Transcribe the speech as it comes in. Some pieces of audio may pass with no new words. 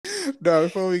No,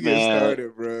 before we get Man.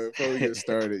 started, bro. Before we get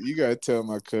started, you gotta tell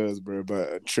my cuz, bro,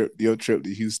 about your trip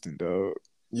to Houston, dog.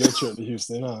 Your trip to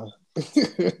Houston, huh?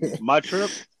 My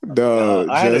trip, Dog,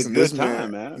 I had a Justin, this good man.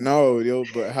 time, man. No, yo,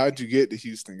 but how'd you get to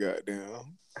Houston?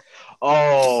 Goddamn.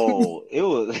 Oh, it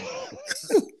was.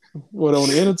 What on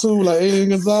the inner tube like Adrian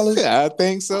Gonzalez? I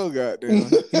think so.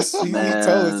 Goddamn. He told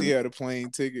us he Man, had a plane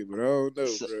ticket, but I don't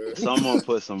know, bro. someone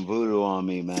put some voodoo on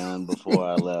me, man, before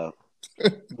I left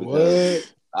because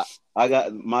What? I, I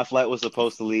got my flight was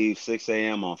supposed to leave 6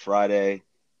 a.m. on Friday.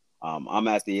 I'm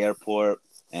at the airport,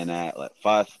 and at like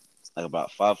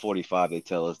about 5:45, they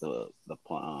tell us the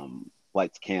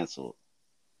flight's canceled.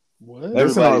 What? This in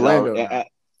Everybody's out, Orlando now.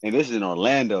 and this is in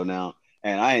Orlando now.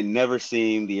 And I ain't never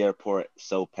seen the airport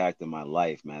so packed in my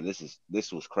life, man.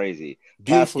 This was crazy.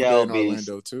 Beautiful day Pascal in being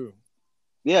Orlando too.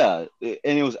 Yeah, and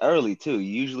it was early too.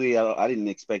 Usually, I didn't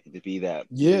expect it to be Yeah, that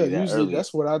usually early.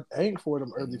 that's what I aim for,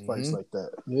 them early flights Hmm. like that.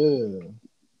 Yeah.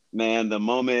 Man, the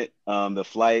moment the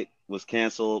flight was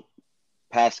canceled,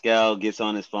 Pascal gets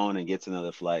on his phone and gets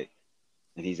another flight,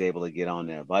 and he's able to get on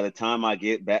there. By the time I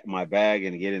get back my bag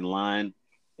and get in line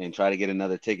and try to get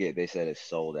another ticket, they said it's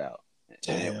sold out,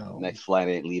 and Damn. next flight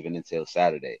ain't leaving until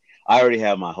Saturday. I already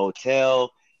have my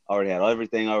hotel, already had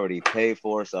everything already paid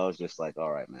for, so I was just like,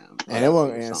 all right, man, I And it got to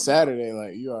wasn't figure and something out. Saturday,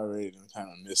 like you already kind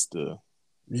of missed the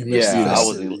You missed the Yeah, yeah.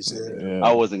 festivities. Yeah. I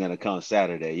Yeah. wasn't gonna come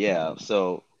Saturday. Yeah,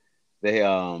 so they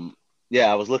yeah,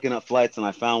 I was looking up flights and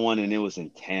I found one and it was in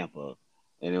Tampa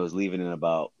and it was leaving in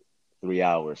about 3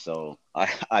 hours. So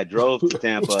I drove to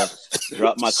Tampa,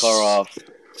 dropped my car off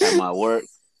at my work,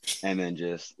 and then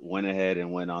just went ahead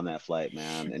and went on that flight,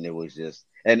 man. And it was just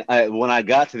when I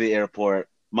got to the airport,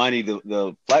 mind you,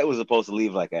 the flight was supposed to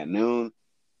leave like at noon,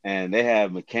 and they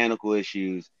had mechanical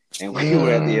issues, and we were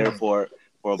at the Mm, airport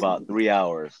for about 3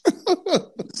 hours.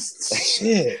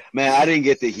 shit. Man, I didn't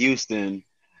get to Houston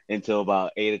until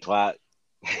about 8 o'clock.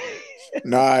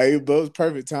 Nah, it was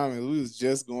perfect timing. We was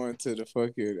just going to the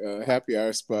fucking happy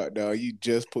hour spot, dog. You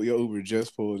just pulled your Uber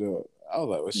just pulled up. I was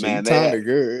like, well, shit, you Man, they timed had it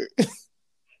good.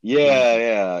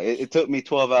 yeah. It took me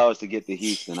 12 hours to get to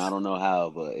Houston. I don't know how,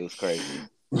 but it was crazy.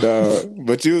 Dog,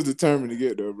 but you was determined to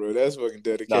get there, bro. That's fucking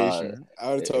Nah, dedication. I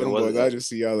would have it told them boys, was I just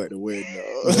see y'all at the wedding,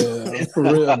 dog. Yeah, for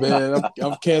real, man.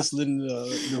 I'm canceling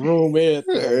the room, everything,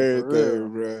 for Everything, real.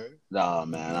 bro. nah,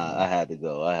 man. I had to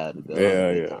go. I had to go. It was a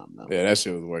Yeah, good yeah, time, though. yeah. That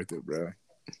shit was worth it, bro.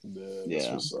 Yeah, that's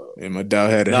Yeah. what's up. And my dog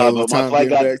had a Nah, hell of a but my time flight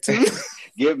getting got back too.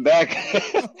 getting back.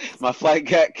 My flight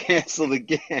got canceled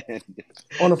again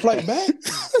On the flight back?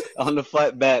 on the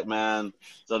flight back, man.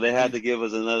 So they had to give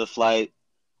us another flight,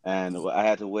 and I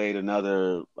had to wait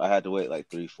another. I had to wait like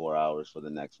 3 4 hours for the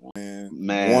next one, Man, one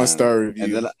man. star And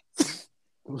review. then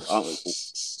um,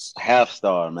 half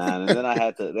star, man. And then I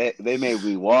had to. They made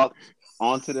me walk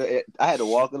onto the. I had to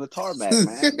walk on the tarmac,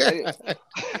 man.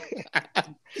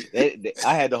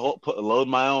 I had to load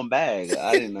my own bag.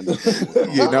 I didn't understand what was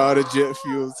going Getting all on. the jet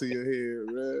fuel to your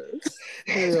head,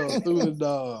 Hell, through the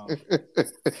dog.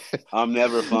 I'm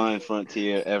never flying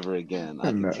Frontier ever again.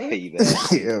 I can No. tell you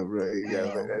that. Yeah, bro. You gotta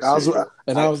Yeah, let that I was, shit go.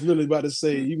 I was literally about to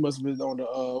say you must have been on the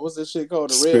what's that shit called,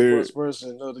 the red bus Spirit.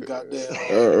 version of the goddamn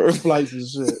Uh, flights and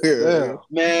shit. yeah. Damn.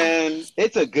 Man,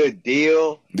 it's a good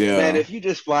deal. Man, Yeah. if you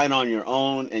just flying on your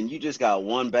own and you just got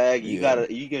one bag, Yeah.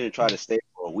 you gonna try to stay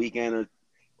for a weekend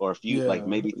or a few like Yeah,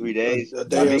 maybe 3 days. a I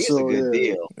day or mean, it's a so. good Yeah,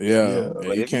 deal. Yeah. yeah. Yeah. But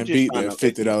You if you can't just beat trying that to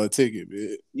if $50 ticket,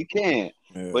 bitch. you can't.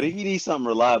 Yeah. But if you need something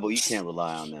reliable, you can't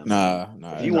rely on them, man.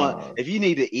 Nah. Nah, If you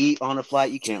need to eat on a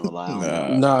flight, you can't rely on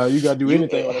them. Nah. nah. You gotta do You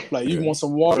anything on that flight. You Yeah. want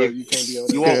some water, if you can't be on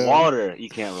you that want shit. Yeah. water, you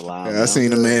can't rely on Yeah, I them.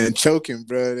 seen a Yeah. man choking,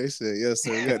 bro. They said, "Yes,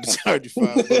 sir. We got to charge you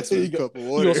 $5 for a cup of You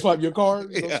gonna water." swipe your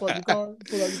card? You gonna swipe Yeah. your card?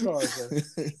 Pull out your card, sir.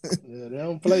 Yeah, they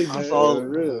don't play, I man. saw For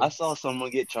real. I saw someone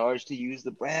get charged to use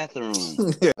the bathroom.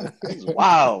 Yeah. It was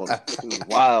wild. It was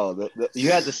wild.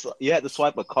 You had to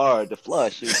swipe a card to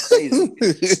flush. It was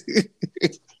crazy.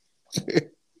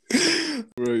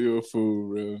 Bro, you're a fool,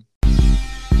 bro.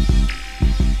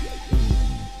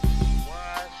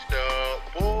 Washed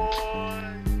up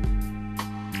boy.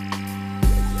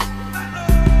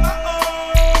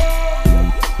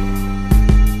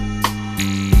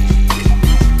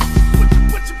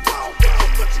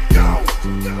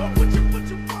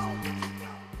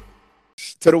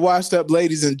 To the Washed Up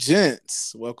ladies and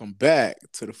gents, welcome back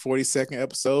to the 42nd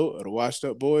episode of the Washed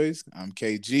Up Boys. I'm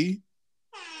KG.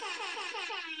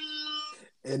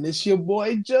 And it's your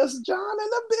boy Just John in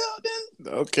the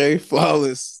building. Okay,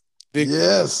 flawless. Victory.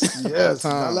 Yes, yes.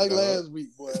 Time, Not like dog. last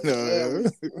week, boy. No, Yeah.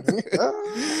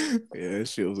 yeah, that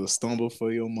shit was a stumble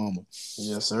for your mama.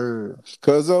 Yes, sir.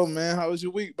 Cuzzo, man, how was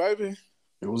your week, baby?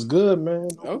 It was good, man.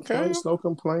 No Okay. complaints, no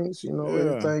complaints. You know,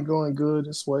 Yeah. everything going good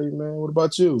this way, man. What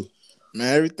about you?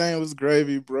 Man, everything was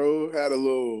gravy, bro. Had a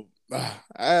little, I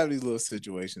have these little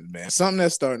situations, man. Something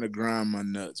that's starting to grind my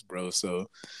nuts, bro. So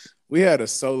we had a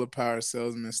solar power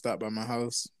salesman stop by my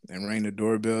house and ring the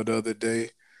doorbell the other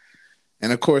day.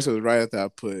 And of course, it was right after I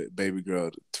put baby girl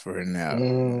for her nap.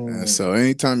 And so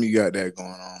anytime you got that going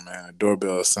on, man, a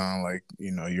doorbell sound like,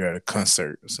 you're at a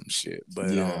concert or some shit.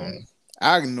 But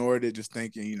I ignored it, just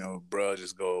thinking, bro,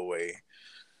 just go away.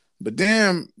 But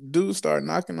damn, dude started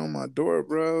knocking on my door,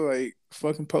 bro, like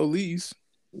fucking police.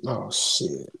 Oh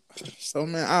shit. So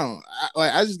man,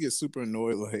 I just get super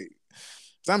annoyed, like,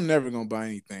 cause I'm never gonna buy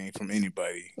anything from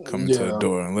anybody coming to the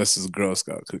door unless it's a Girl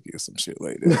Scout cookie or some shit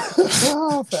like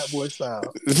that. Fat boy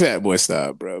style. Fat boy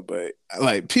style, bro. But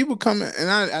like people coming,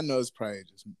 and I know it's probably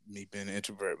just me being an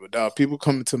introvert, but dog, people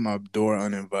coming to my door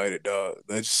uninvited, dog.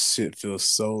 That shit feels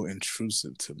so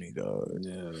intrusive to me, dog.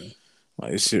 Yeah.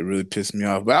 Like, this shit really pissed me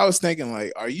off. But I was thinking,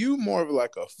 like, are you more of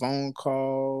like a phone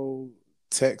call,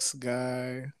 text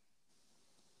guy?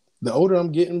 The older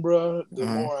I'm getting, bro, the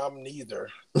more I'm neither.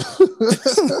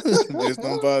 Just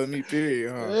don't bother me,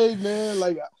 period, huh? Hey, man,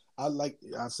 like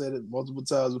I said it multiple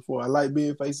times before. I like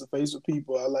being face to face with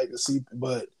people. I like to see,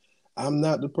 but I'm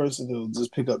not the person who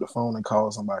just pick up the phone and call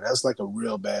somebody. That's like a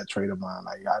real bad trait of mine.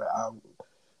 Like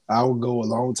I will go a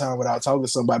long time without talking to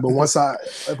somebody. But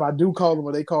if I do call them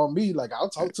or they call me, like I'll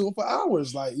talk to them for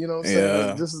hours. Like, you know what I'm saying? Yeah.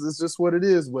 Like, it's just what it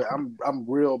is. But I'm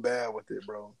real bad with it,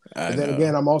 bro. And then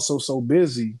again, I'm also so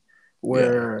busy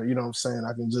where, you know what I'm saying,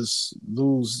 I can just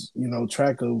lose,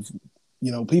 track of,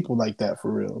 people like that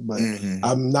for real. But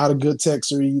I'm not a good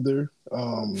texter either.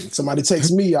 Somebody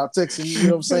texts me, I'll text them, you know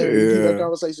what I'm saying? We keep that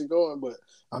conversation going, but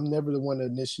I'm never the one to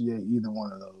initiate either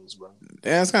one of those, bro.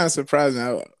 Yeah, it's kind of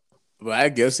surprising. But I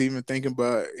guess even thinking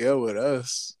about with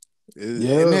us, and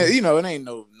then, it ain't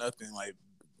nothing like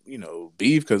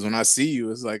beef, because when I see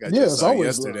you, it's like I just saw you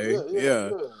yesterday.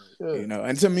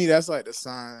 And to me that's like the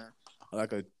sign,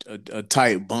 like a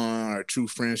tight bond or a true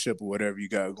friendship or whatever you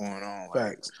got going on.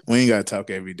 Like, facts. We ain't gotta talk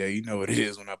every day. You know what it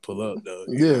is when I pull up, though.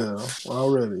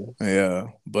 Already. Yeah,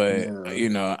 but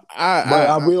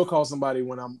I will call somebody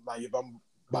when I'm like, if I'm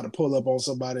about to pull up on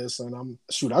somebody or something,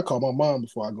 I call my mom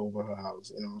before I go over her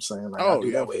house. You know what I'm saying? Like, I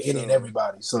do that with any and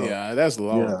everybody. So yeah, that's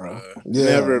law, bro.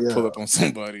 Never pull up on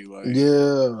somebody like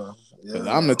Cause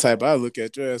I'm the type, I look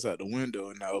at your ass out the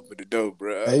window and I open the door,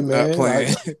 bro. Hey man, not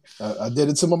playing. I did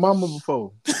it to my mama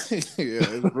before. It's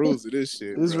rules to this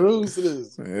shit. It's rules to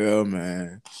this. Yeah,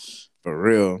 man. For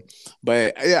real.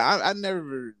 But yeah, I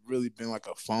never really been like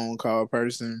a phone call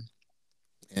person.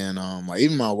 And like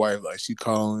even my wife, like she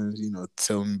calling,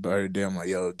 telling me about her day. I'm like,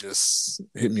 yo, just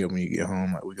hit me up when you get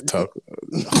home. Like we could talk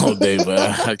all day, but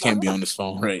I can't be on this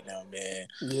phone right now, man.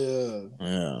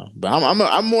 Yeah. But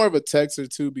I'm more of a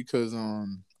texter too, because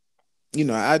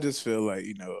I just feel like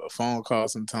a phone call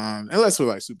sometimes, unless we're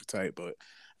like super tight, but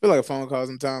I feel like a phone call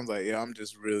sometimes, like I'm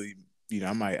just really.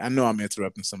 I know I'm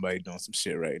interrupting somebody doing some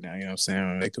shit right now. You know what I'm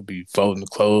saying? They could be folding the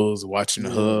clothes, watching the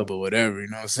hub, or whatever. You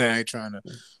know what I'm saying? I ain't trying to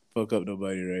fuck up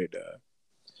nobody right now.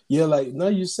 Yeah, like now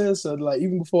you said so. Like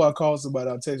even before I call somebody,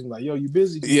 I'll text them like, "Yo, you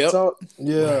busy? Can you talk?"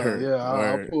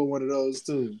 I'll pull one of those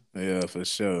too. Yeah, for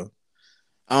sure.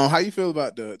 How you feel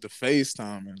about the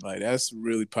FaceTiming? Like that's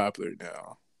really popular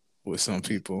now with some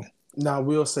people. Now I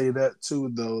will say that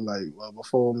too, though. Like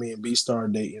before me and B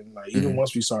started dating, like even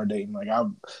once we started dating, like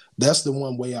that's the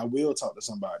one way I will talk to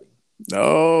somebody.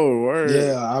 Oh, word.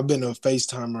 Yeah, I've been a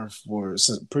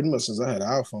FaceTimer pretty much since I had an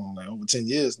iPhone, like over 10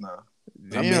 years now.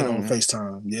 Damn. I've been on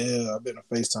FaceTime. Yeah, I've been a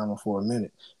FaceTimer for a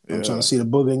minute. I'm trying to see the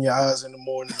booger in your eyes in the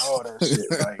morning and all that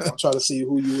shit. Like I'm trying to see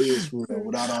who you is for real,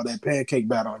 without all that pancake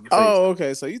batter on your face. Oh,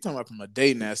 okay. So you talking about from a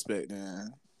dating aspect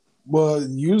then? Well,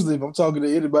 usually if I'm talking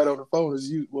to anybody on the phone,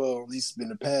 at least in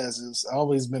the past, it's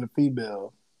always been a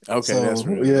female. Okay, so, that's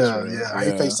real. Yeah. I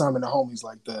ain't FaceTiming the homies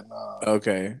like that. Nah.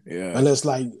 Okay, yeah. Unless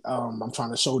like I'm trying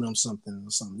to show them something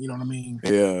or something. You know what I mean?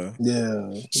 Yeah.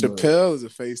 Chappelle is a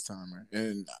FaceTimer,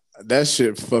 and that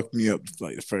shit fucked me up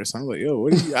like the first time. I was like, yo,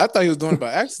 what are you? I thought he was doing it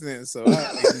by accident, so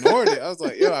I ignored it. I was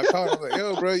like, yo, I called him. I was like,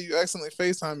 yo, bro, you accidentally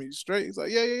FaceTime me straight. He's like,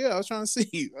 yeah. I was trying to see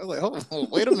you. I was like, hold on,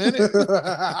 wait a minute.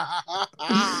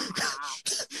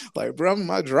 Like, bro, I'm in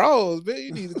my drawers, man.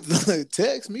 You need to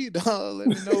text me, dog. Let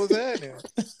me know what's happening.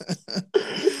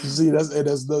 See, that's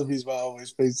those reasons why I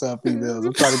always FaceTime females.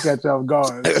 I'm trying to catch you off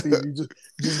guard. See, you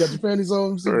just got your panties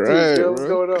on. Right, too. What's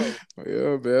going on?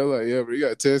 Yeah, man. Like, yeah, bro, you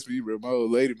gotta text me, bro. My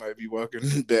old lady might be walking in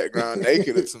the background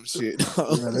naked or some shit.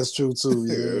 Yeah, that's true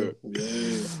too.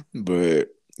 Yeah. But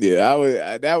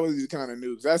yeah, that was kind of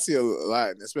new because I see a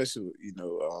lot, especially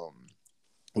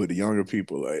with the younger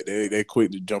people. Like they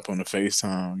quick to jump on the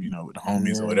FaceTime, with the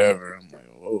homies or whatever. I'm like,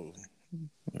 whoa.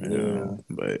 Yeah.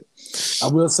 But I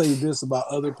will say this about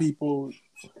other people.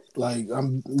 Like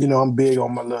I'm big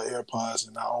on my little AirPods,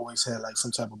 and I always had like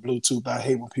some type of Bluetooth. I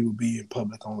hate when people be in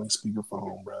public on like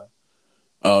speakerphone, bro.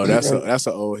 Oh, that's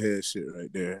an old head shit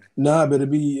right there. Nah, but it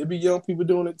be young people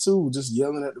doing it too, just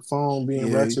yelling at the phone,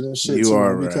 being ratchet and shit you too.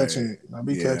 are I be right. catching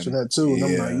that too, and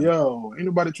I'm like, yo, ain't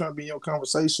nobody trying to be in your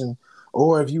conversation.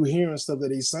 Or if you hearing stuff that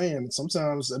they saying,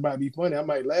 sometimes it might be funny. I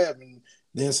might laugh, and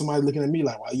then somebody looking at me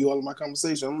like, why you all in my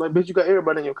conversation? I'm like, bitch, you got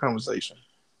everybody in your conversation.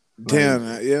 Damn,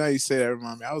 now you say that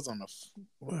remind me. I was on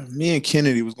me and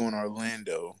Kennedy was going to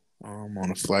Orlando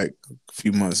on a flight a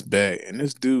few months back, and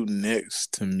this dude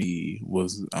next to me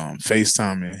was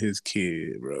FaceTiming his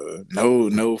kid, bro.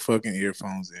 No fucking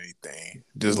earphones or anything,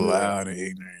 just loud and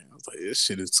ignorant. I was like, this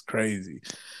shit is crazy.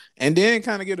 And then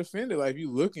kind of get offended, like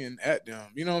you looking at them,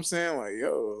 you know what I'm saying? Like,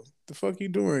 yo, the fuck you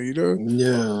doing,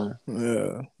 Yeah,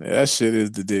 that shit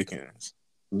is the Dickens.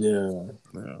 Yeah.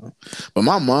 But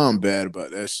my mom bad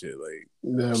about that shit. Like,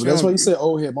 yeah, but that's why you said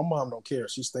old head. My mom don't care.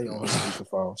 She stay on her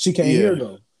speakerphone. She can't hear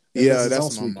though.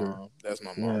 That's my mom. That's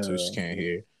my mom, so she can't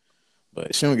hear.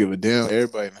 But she don't give a damn.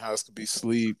 Everybody in the house could be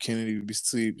asleep. Kennedy would be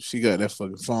asleep. She got that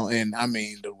fucking phone. And I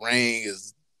mean, the ring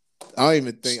is. I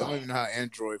don't even know how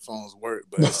Android phones work,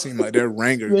 but it seemed like their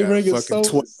ringer got fucking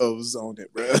 12s on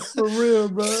it, bro. For real,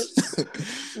 bro.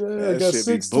 Yeah, I got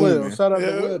 612. Shout out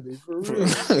to Webby, for real.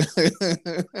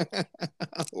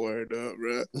 Word up,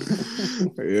 bro.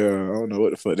 Yeah, I don't know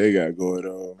what the fuck they got going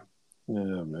on.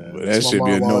 Yeah, man. But that should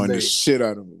be annoying the shit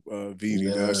out of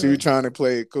VD. Yeah. She be trying to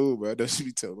play it cool, but I know she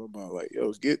be telling my mom, like,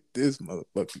 yo, get this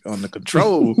motherfucker on the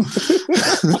control.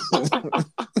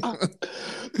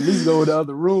 At least go to the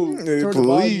other room. Turn the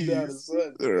volume down to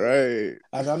something. Right.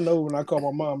 Like, I know when I call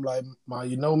my mom, like, Ma,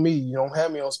 you know me, you don't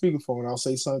have me on speakerphone. I'll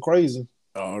say something crazy.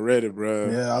 Already, bro.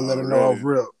 Yeah, I let her know off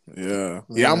rip. Yeah.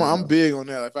 I'm big on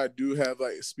that. Like, if I do have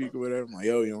like a speaker, or whatever, I'm like,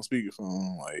 yo, you on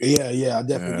speakerphone? Like, yeah, I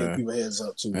definitely give people a heads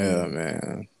up too. Yeah,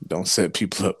 man. Don't set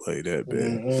people up like that,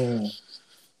 man.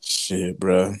 Shit,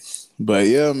 bro. But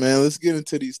yeah, man, let's get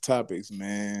into these topics,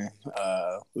 man.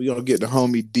 We gonna get the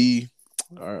homie D,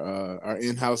 our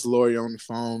in-house lawyer, on the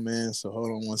phone, man. So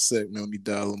hold on one sec, man. Let me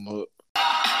dial him up.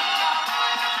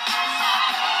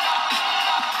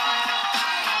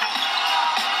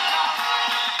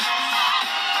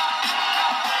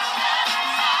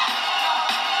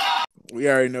 We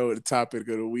already know what the topic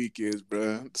of the week is,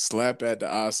 bro. Slap at the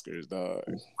Oscars, dog.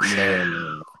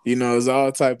 There's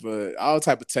all type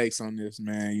of takes on this,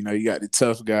 man. You got the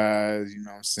tough guys, you know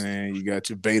what I'm saying? You got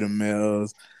your beta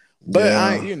males. But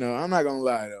I'm not gonna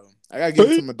lie though. I gotta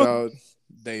give it to my dog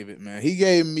David, man. He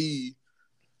gave me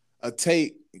a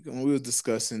take when we were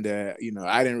discussing that,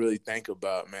 I didn't really think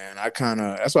about, man.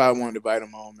 That's why I wanted to invite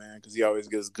him on, man, because he always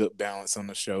gives good balance on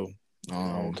the show. He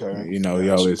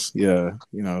always,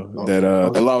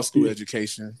 the law school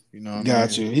education,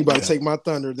 Got you. He about to take my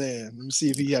thunder then. Let me see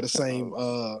if he had the same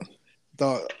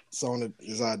thoughts on it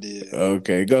as I did.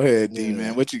 Okay, go ahead, D,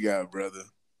 man. What you got, brother?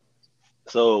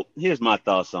 So here's my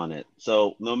thoughts on it.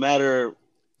 So no matter,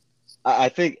 I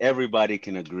think everybody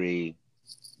can agree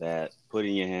that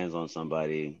putting your hands on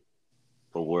somebody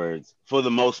for words, for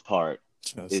the most part,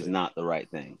 is not the right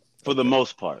thing. For the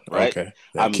most part, right? Okay.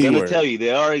 I'm going to tell you,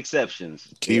 there are exceptions.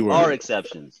 There are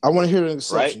exceptions. I want to hear an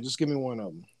exception. Right? Just give me one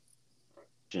of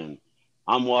them.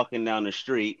 I'm walking down the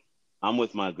street. I'm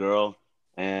with my girl.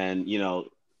 And,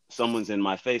 someone's in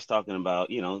my face talking about,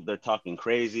 they're talking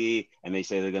crazy. And they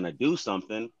say they're going to do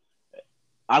something.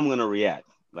 I'm going to react.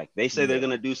 Like, they say they're going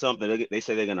to do something. They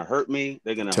say they're going to hurt me.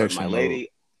 They're going to hurt my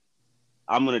lady.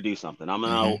 I'm going to do something. I'm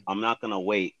not going to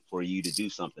wait for you to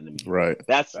do something to me. Right.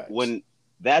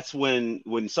 That's when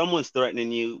someone's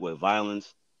threatening you with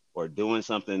violence or doing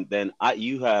something, then I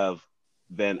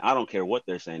don't care what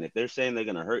they're saying. If they're saying they're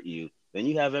going to hurt you, then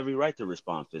you have every right to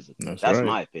respond physically. That's right.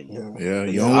 My opinion. Yeah,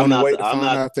 you don't want to wait to find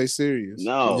out if they're serious.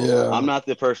 No, I'm not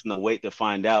the person to wait to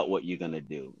find out what you're going to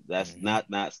do. That's not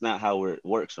how it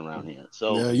works around here.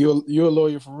 So you're a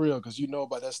lawyer for real because you know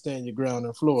about that stand your ground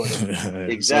in Florida.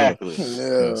 Exactly.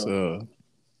 So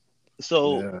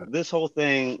this whole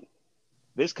thing.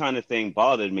 This kind of thing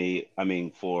bothered me,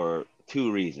 for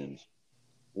two reasons.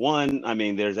 One,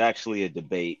 there's actually a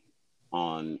debate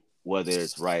on whether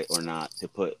it's right or not to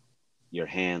put your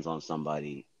hands on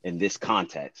somebody in this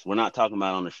context. We're not talking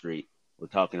about on the street. We're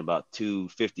talking about two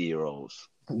 50-year-olds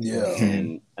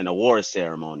in an awards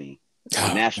ceremony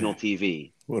on national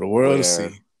TV. What the world to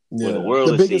see.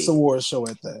 The biggest award show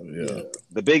at that. Yeah.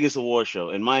 The biggest award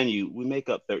show. And mind you, we make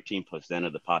up 13%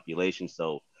 of the population,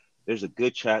 so there's a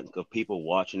good chunk of people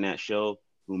watching that show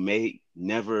who may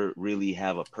never really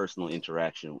have a personal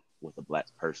interaction with a black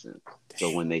person.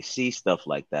 So when they see stuff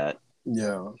like that,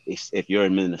 Yeah. if you're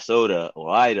in Minnesota or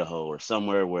Idaho or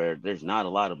somewhere where there's not a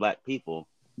lot of black people,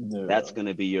 Yeah. that's going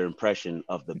to be your impression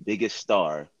of the biggest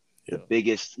star, the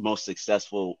biggest, most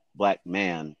successful black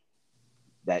man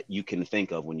that you can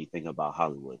think of when you think about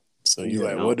Hollywood. So you're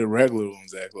like, what the regular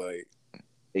ones act like?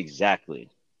 Exactly.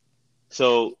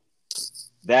 So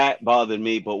that bothered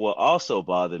me. But what also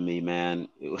bothered me, man,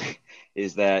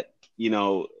 is that, you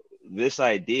know, this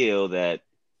idea that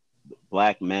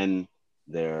black men,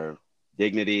 their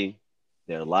dignity,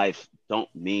 their life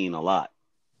don't mean a lot.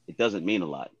 It doesn't mean a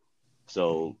lot.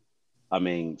 So, I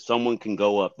mean, someone can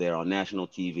go up there on national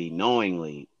TV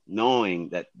knowing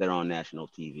that they're on national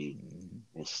TV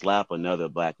and slap another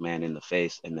black man in the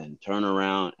face and then turn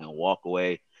around and walk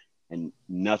away and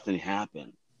nothing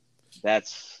happened.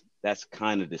 That's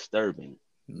kind of disturbing,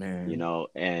 man. You know,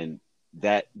 and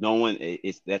that no one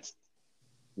that's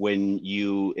when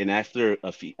you, and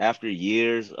after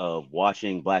years of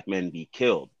watching black men be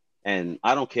killed, and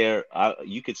I don't care,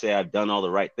 you could say I've done all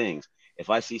the right things. If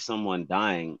I see someone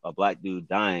dying, a black dude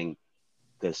dying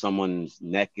because someone's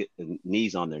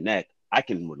knees on their neck, I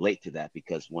can relate to that,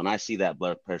 because when I see that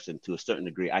black person, to a certain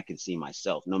degree, I can see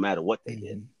myself, no matter what they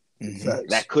did.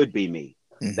 That could be me.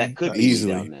 That could be me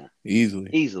down there.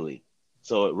 Easily.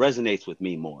 So it resonates with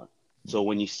me more. So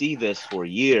when you see this for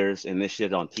years and this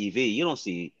shit on TV, you don't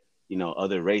see, you know,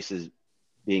 other races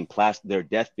being their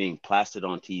death being plastered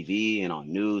on TV and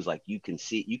on news. Like you can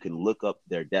look up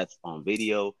their deaths on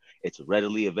video. It's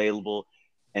readily available.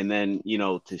 And then, you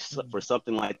know, for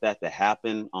something like that to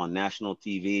happen on national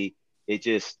TV, it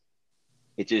just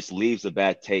leaves a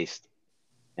bad taste,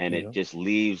 and it just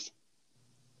leaves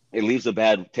a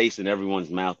bad taste in everyone's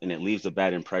mouth, and it leaves a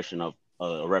bad impression of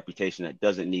a reputation that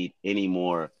doesn't need any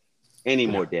more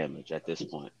damage at this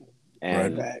point.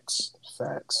 And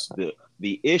facts.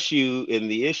 The issue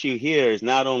here is,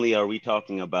 not only are we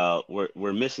talking about,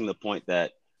 we're missing the point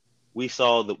that we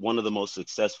saw that one of the most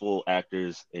successful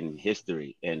actors in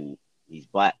history, and he's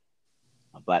black,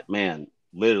 a black man,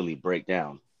 literally break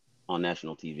down on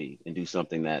national TV and do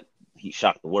something that he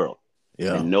shocked the world.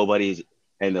 Yeah.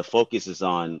 And the focus is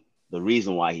on the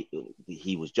reason why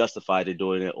he was justified in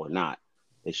doing it or not.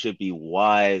 It should be,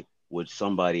 why would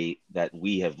somebody that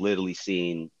we have literally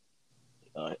seen,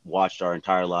 watched our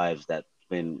entire lives, that's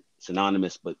been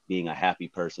synonymous with being a happy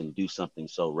person, do something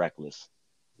so reckless?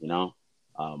 You know,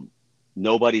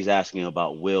 nobody's asking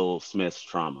about Will Smith's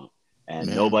trauma, and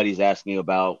nobody's asking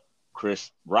about Chris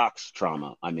Rock's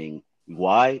trauma. I mean,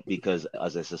 why? Because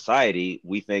as a society,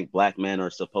 we think black men are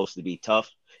supposed to be tough.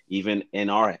 Even in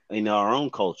our own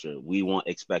culture,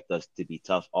 expect us to be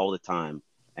tough all the time.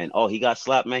 And he got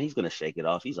slapped, man, he's gonna shake it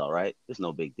off. He's all right. There's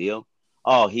no big deal.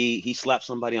 He slapped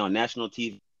somebody on national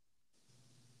TV.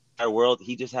 Our world,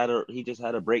 he just had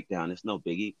a breakdown. It's no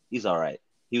biggie. He's all right.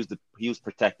 He was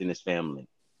protecting his family.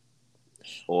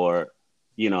 Or,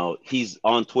 you know, he's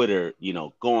on Twitter, you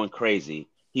know, going crazy.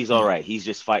 He's all right. He's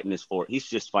just fighting for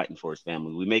his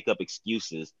family. We make up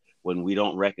excuses when we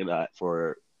don't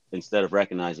instead of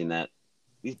recognizing that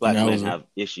these black men have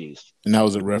issues. And that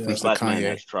was a reference to Kanye. Black man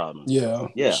has trauma.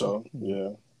 Yeah. So,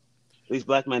 these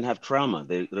black men have trauma.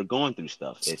 They're going through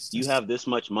stuff. If you have this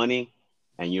much money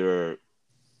and you're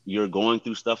going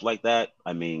through stuff like that,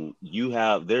 I mean,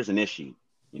 there's an issue,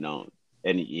 you know.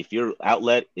 And if your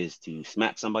outlet is to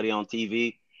smack somebody on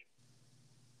TV,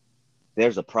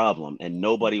 there's a problem, and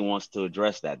nobody wants to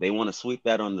address that. They want to sweep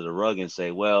that under the rug and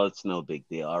say, well, it's no big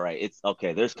deal. All right, it's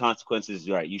okay. There's consequences.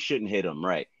 Right. You shouldn't hit them.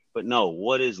 Right. But no,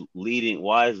 why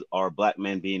is our black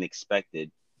men being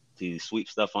expected to sweep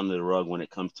stuff under the rug when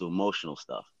it comes to emotional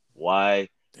stuff? Why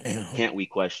can't we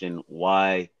question,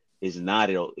 why is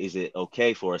it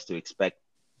okay for us to expect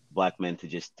black men to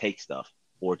just take stuff,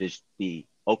 or just be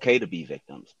okay to be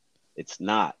victims? It's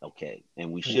not okay.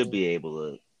 And we should be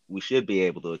able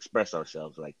to express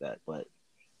ourselves like that. But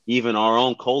even our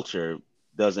own culture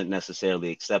doesn't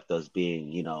necessarily accept us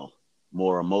being, you know,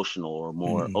 more emotional or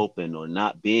more open, or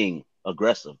not being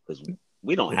aggressive, because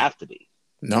we don't have to be.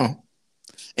 No.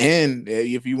 And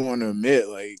if you want to admit,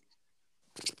 like,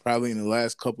 probably in the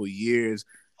last couple of years,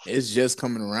 it's just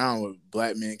coming around where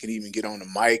black men can even get on the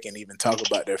mic and even talk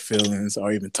about their feelings,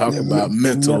 or even talk about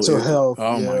mental health.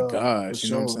 Oh my gosh, you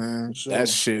know what I'm saying? That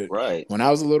shit. Right. When I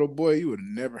was a little boy, you would have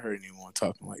never heard anyone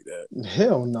talking like that.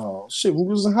 Hell no. Shit, when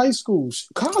we was in high school,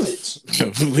 college.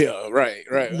 Yeah, right.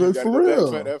 But for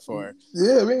real. Back that far.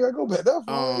 Yeah, we ain't gotta go back that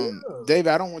far. David,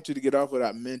 I don't want you to get off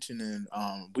without mentioning.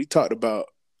 We talked about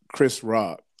Chris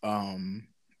Rock, and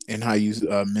how you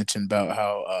mentioned about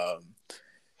how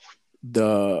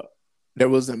the there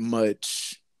wasn't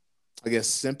much, I guess,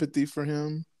 sympathy for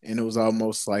him, and it was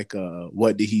almost like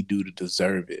what did he do to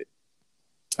deserve it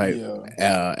type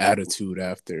attitude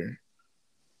after.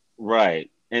 Right.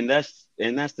 And that's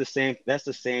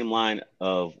the same line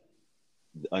of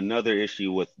another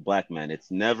issue with black men. It's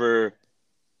never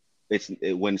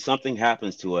when something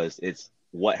happens to us, it's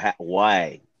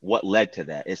why, what led to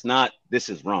that. It's not this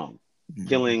is wrong. Mm-hmm.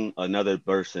 Killing another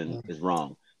person is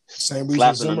wrong. Same reason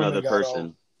Slapping Zimmerman another got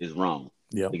person is wrong.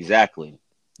 Yeah. Exactly.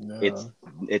 Yeah.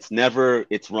 It's never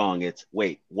it's wrong. It's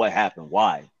wait, what happened?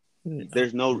 Why?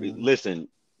 There's no listen.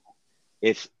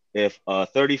 If a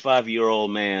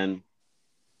 35-year-old man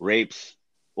rapes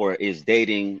or is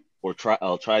dating or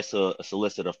tries to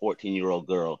solicit a 14-year-old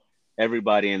girl,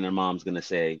 everybody and their mom's gonna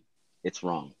say it's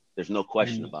wrong. There's no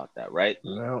question about that, right?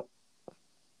 No.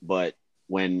 But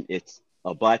when it's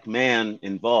a black man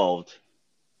involved,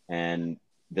 and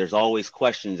there's always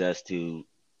questions as to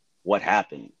what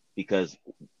happened, because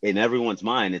in everyone's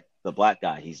mind, it's the black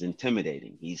guy. He's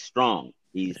intimidating. He's strong.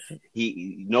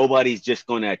 Nobody's just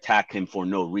going to attack him for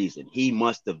no reason. He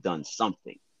must have done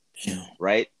something,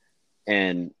 right?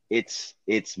 And it's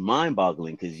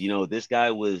mind-boggling because this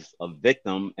guy was a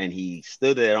victim and he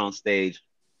stood there on stage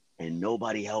and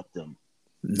nobody helped him.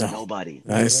 No. Nobody.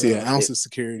 I didn't see an ounce of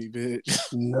security,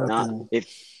 bitch. Nothing.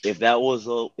 If that was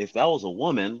a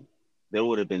woman, there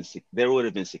would have been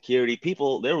security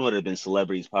people. There would have been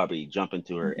celebrities probably jumping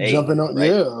to her aid. Jumping on,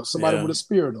 right? yeah. Somebody would have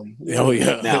speared him. Yeah. Oh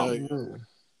yeah.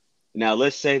 Now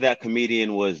let's say that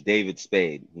comedian was David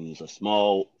Spade, who's a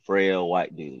small, frail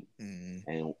white dude,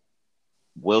 and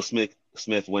Will Smith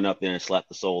went up there and slapped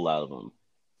the soul out of him.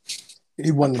 He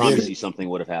wouldn't I promise you something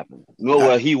would have happened. No,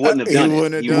 well, he wouldn't have done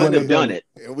it. He wouldn't have done it.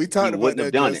 And we talked about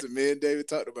that. Me and David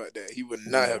talked about that. He would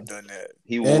not have done that.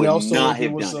 He would not have done it. And also, if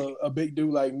it was a big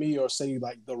dude like me, or say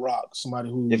like The Rock, somebody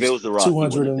who's if it was The Rock,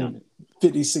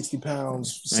 250, 60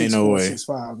 pounds, 6'4",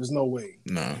 6'5", there's no way.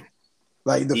 No.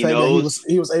 Like the fact that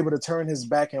he was able to turn his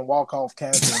back and walk off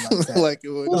casual like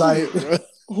that. like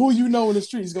who you know in the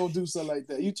streets gonna do something like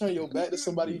that? You turn your back to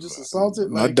somebody you just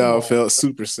assaulted. My dog felt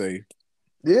super safe.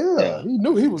 Yeah, he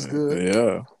knew he was good.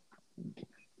 Yeah,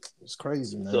 it's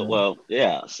crazy, man.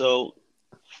 So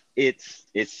it's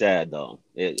sad though.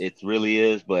 It really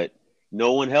is, but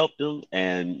no one helped him.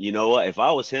 And you know what? If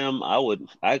I was him,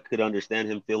 I could understand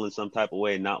him feeling some type of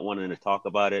way and not wanting to talk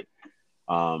about it,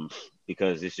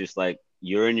 because it's just like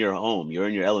you're in your home, you're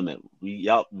in your element.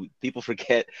 People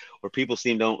forget, or people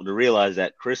seem to realize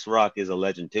that Chris Rock is a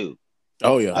legend too.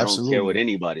 Oh yeah, I don't care what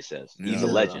anybody says. He's a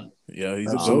legend. Yeah,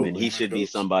 he's a and he should be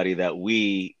somebody that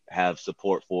we have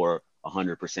support for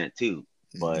 100% too.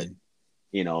 But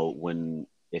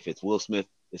if it's Will Smith,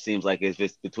 it seems like if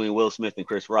it's between Will Smith and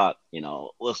Chris Rock,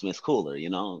 Will Smith's cooler.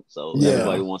 So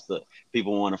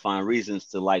people want to find reasons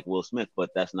to like Will Smith,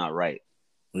 but that's not right.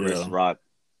 Chris Rock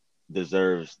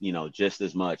deserves just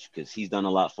as much because he's done a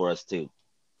lot for us too.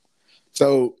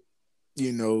 So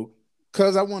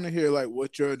because I want to hear like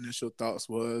what your initial thoughts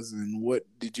was and what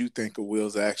did you think of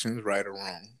Will's actions, right or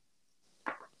wrong?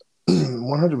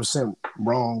 100%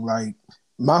 wrong. Like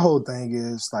my whole thing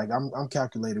is like I'm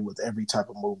calculated with every type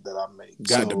of move that I make.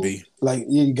 Got to be. Like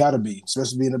you got to be,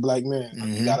 especially being a black man.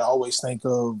 You got to always think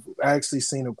of. I actually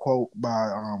seen a quote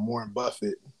by Warren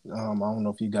Buffett. I don't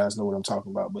know if you guys know what I'm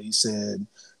talking about, but he said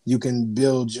you can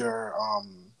build your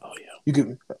you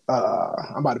can.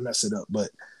 I'm about to mess it up, but.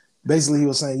 Basically, he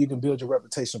was saying you can build your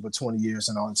reputation for 20 years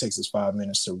and all it takes is 5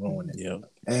 minutes to ruin it. Yeah.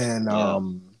 And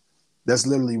that's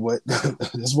literally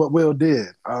that's what Will did.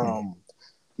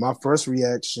 My first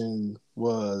reaction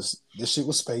was this shit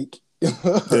was fake. when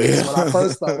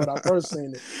I first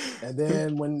seen it. And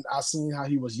then when I seen how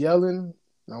he was yelling,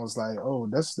 I was like, oh,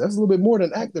 that's a little bit more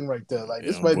than acting right there. Like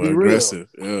this might be aggressive.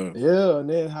 Real. Yeah. And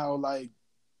then how like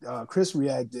Chris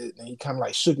reacted and he kind of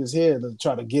like shook his head to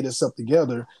try to get himself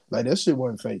together. Like that shit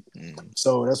wasn't fake.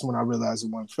 So that's when I realized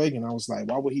it wasn't fake. And I was like,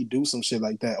 why would he do some shit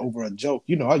like that over a joke?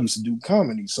 I used to do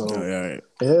comedy. So yeah.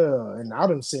 And I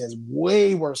done said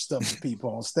way worse stuff to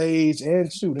people on stage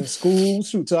and in school,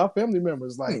 to our family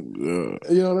members. Like, you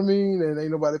know what I mean? And ain't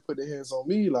nobody put their hands on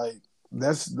me. Like,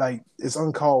 that's like, it's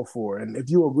uncalled for. And if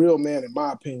you're a real man, in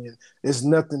my opinion, it's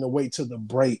nothing to wait till the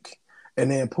break and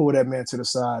then pull that man to the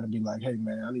side and be like, hey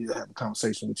man, I need to have a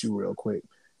conversation with you real quick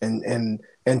and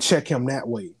check him that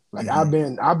way. Like I've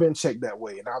been checked that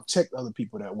way and I've checked other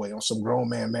people that way on some grown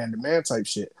man to man type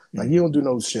shit. Like you don't do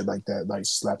no shit like that, like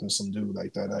slapping some dude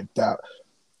like that.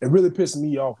 It really pissed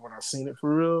me off when I seen it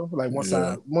for real. Like once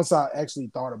I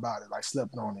actually thought about it, like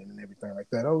slept on it and everything like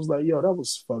that, I was like, yo, that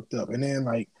was fucked up. And then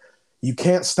like you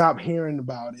can't stop hearing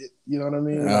about it. You know what I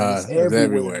mean? Like, it's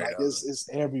everywhere. Like, it's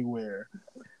everywhere.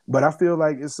 But I feel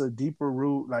like it's a deeper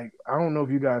root. Like, I don't know if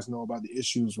you guys know about the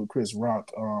issues with Chris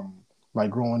Rock, like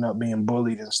growing up being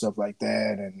bullied and stuff like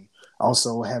that, and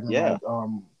also having Yeah.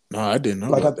 No, I didn't know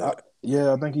like about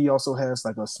that. I think he also has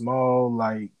like a small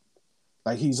like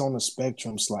he's on the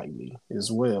spectrum slightly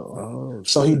as well. Oh,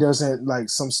 So he shit. doesn't like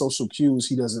some social cues.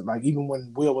 He doesn't like, even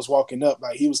when Will was walking up,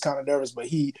 like he was kind of nervous, but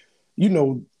he, you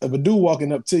know, if a dude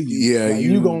walking up to you, Yeah, like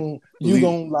you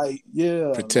gon' like,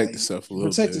 yeah, protect like yourself a little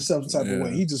protect bit. yourself the type of way.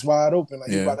 Yeah. He just wide open, like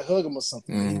you Yeah. about to hug him or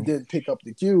something. He Mhm. didn't pick up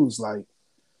the cues, like.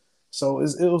 So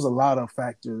it was a lot of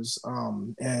factors.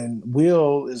 And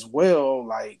Will as well,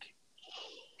 like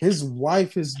his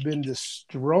wife has been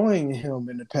destroying him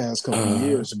in the past couple of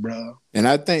years, bro. And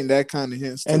I think that kind of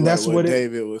hints to And like that's what what it.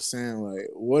 David was saying. Like,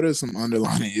 what are some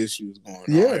underlying issues going on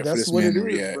Yeah, here for that's this what man it to is,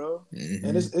 react? bro. Mhm.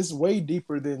 And it's way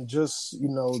deeper than just, you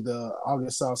know, the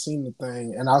August Alsina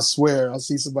thing. And I swear, I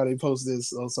see somebody post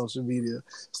this on social media.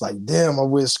 It's like, damn, I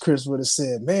wish Chris would have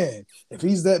said, man, if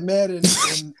he's that mad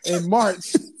in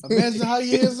March, imagine how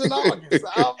he is in August.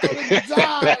 I would have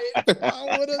died.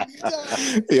 I would have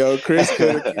died. Yo, Chris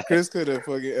could have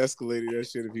fucking escalated that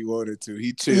shit if he wanted to.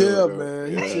 He chilled. Yeah, though. man.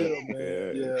 He chilled, man.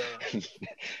 Yeah.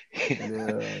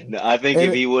 Yeah. No, I think And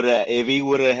if he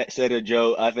would have said a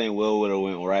joke, I think Will would have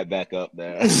went right back up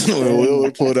there. When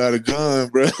Will pulled out a gun,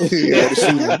 bro, he had to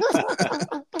shoot him.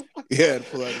 He had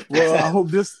to pull out. Well, I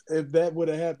hope if that would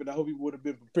have happened, I hope he would have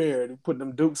been prepared and put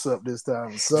them dukes up this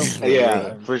time or something.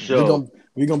 Yeah, for sure.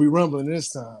 We're gonna be rumbling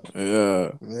this time.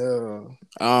 Yeah.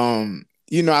 Yeah.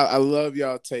 You know, I love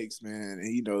y'all takes, man.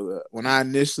 And you know, when I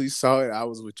initially saw it, I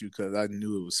was with you because I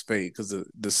knew it was fake. Because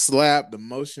the slap, the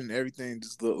motion, everything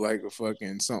just looked like a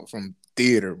fucking something from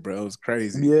theater, bro. It was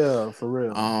crazy. Yeah, for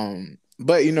real.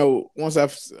 But you know, once I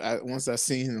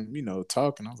seen him, you know,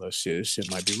 talking, I was like, shit, this shit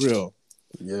might be real.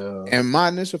 Yeah. And my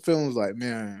initial feeling was like,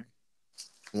 man,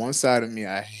 one side of me,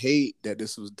 I hate that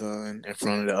this was done in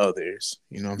front of the others.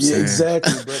 You know what I'm saying?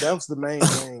 Exactly, bro. That was the main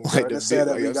thing. Like That's sad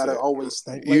that we gotta always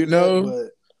think like you know,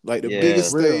 that, but like the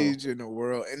biggest stage in the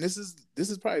world. And this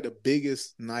is probably the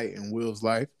biggest night in Will's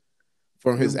life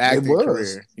from his acting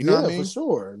career. You know what I mean? For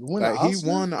sure. Like he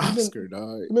won the Oscar,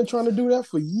 dog. He's been trying to do that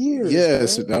for years.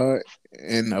 Yes, man. dog.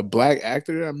 And a black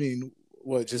actor. I mean,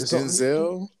 what? Just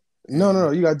Denzel?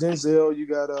 No. You got Denzel. You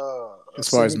got as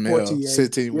far as male, Portier.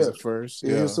 Sidney was the first.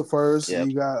 Yeah, he was the first. Yep.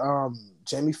 You got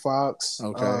Jamie Foxx.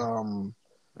 Okay. I know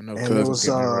and Cuz it was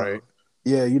getting it right.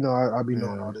 Yeah, you know, I be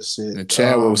knowing all this shit. And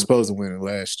Chadwick was supposed to win it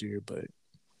last year, but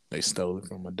they stole it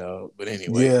from my dog. But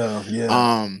anyway. Yeah.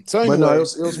 So anyway. But no, it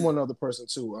was one other person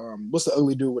too. What's the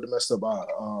ugly dude with the messed up eye?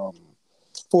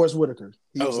 Forrest Whitaker.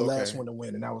 He was the last one to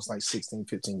win, and that was like 15,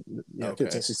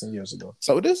 16 years ago.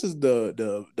 So this is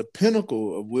the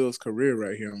pinnacle of Will's career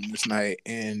right here on this night,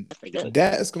 and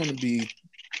that's going to be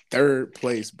third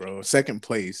place, bro. Second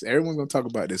place. Everyone's going to talk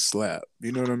about this slap.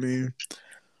 You know what I mean?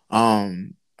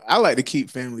 I like to keep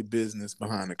family business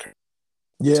behind the curtain.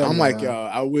 Yeah, so I'm like, y'all,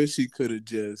 I wish he could have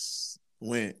just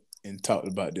went and talked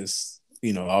about this,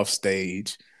 you know, off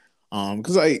stage.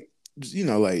 Because like, you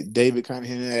know, like David kind of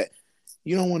hinted at,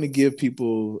 you don't want to give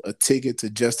people a ticket to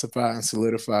justify and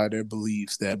solidify their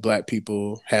beliefs that Black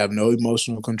people have no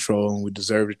emotional control and we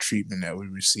deserve the treatment that we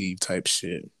receive type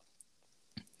shit.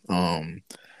 You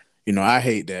know, I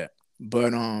hate that.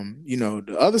 But, you know,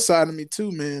 the other side of me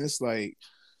too, man, it's like,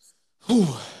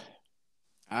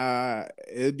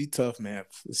 it'd be tough, man,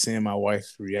 seeing my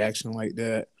wife's reaction like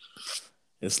that.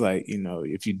 It's like, you know,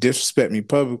 if you disrespect me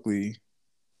publicly,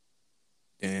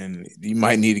 and you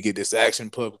might need to get this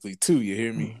action publicly too. You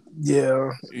hear me?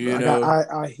 Yeah. You know?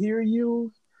 I hear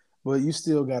you, but you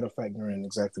still got to factor in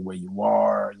exactly where you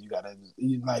are. You got to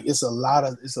like it's a lot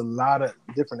of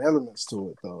different elements to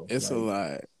it though. It's like, a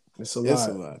lot. It's a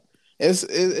lot. It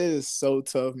is so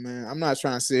tough, man. I'm not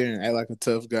trying to sit here and act like a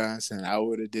tough guy and saying I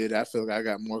would have did. I feel like I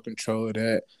got more control of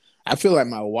that. I feel like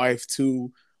my wife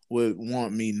too would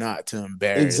want me not to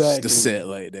embarrass the set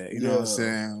like that. You know what I'm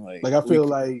saying? Like I feel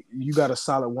like you got a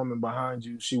solid woman behind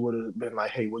you. She would have been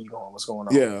like, "Hey, where you going? What's going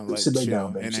on? Yeah, like, sit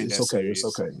down, baby. It's okay. It's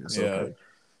okay. It's okay."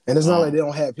 And it's not like they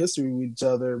don't have history with each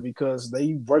other because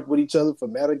they work with each other for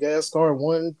Madagascar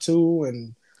 1, 2,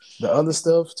 and the other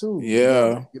stuff too.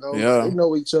 Yeah, you know, they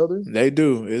know each other. They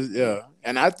do.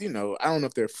 And I don't know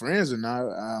if they're friends or not.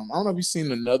 I don't know if you've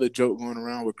seen another joke going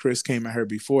around where Chris came at her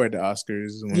before at the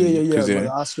Oscars. Yeah. Like the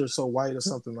Oscars so white or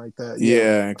something like that.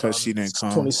 Yeah, because she didn't come.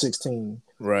 2016.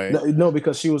 Right. No,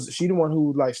 because she the one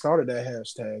who like started that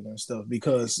hashtag and stuff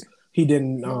because he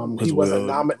didn't. He wasn't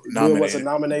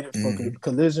nominated for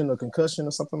collision or concussion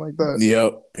or something like that.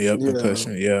 Yep.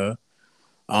 Concussion. Yeah.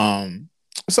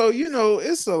 So, you know,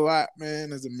 it's a lot,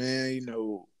 man, as a man, you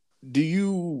know, do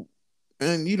you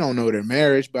and you don't know their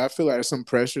marriage, but I feel like there's some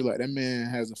pressure. Like that man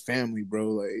has a family, bro.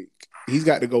 Like he's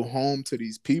got to go home to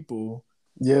these people.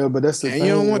 Yeah, but that's the and thing.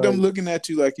 You don't want like, them looking at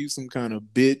you like you some kind of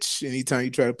bitch anytime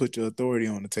you try to put your authority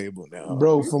on the table now.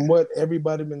 Bro, from what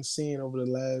everybody been seeing over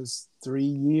the last 3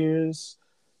 years,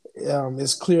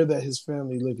 it's clear that his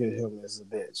family look at him as a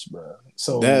bitch, bro.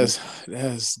 So that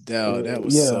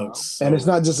was sucks. And it's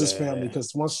not just bad. his family,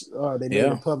 because once they made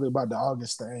it public about the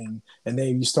August thing, and then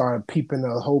you started peeping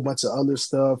a whole bunch of other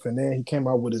stuff, and then he came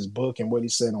out with his book and what he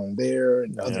said on there,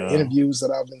 and other interviews that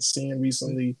I've been seeing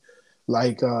recently.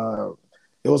 Like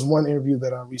it was one interview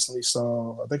that I recently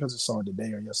saw. I think I just saw it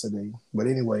today or yesterday. But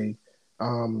anyway,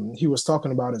 he was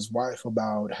talking about his wife,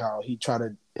 about how he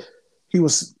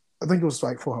was, I think it was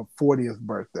like for her 40th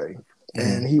birthday.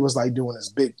 And he was like doing this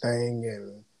big thing,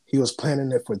 and he was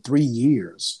planning it for 3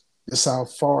 years. That's how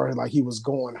far like he was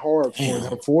going hard for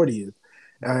her 40th.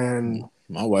 And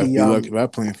my wife be lucky if I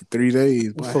plan for 3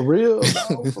 days. Boy. For real,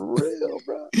 bro, for real,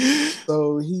 bro.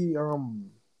 So he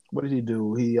what did he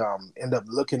do? He ended up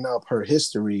looking up her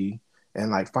history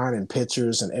and like finding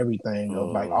pictures and everything of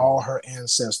like all her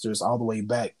ancestors all the way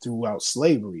back throughout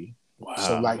slavery. Wow.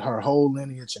 So like her whole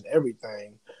lineage and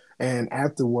everything. And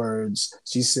afterwards,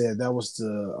 she said that was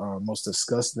the most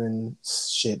disgusting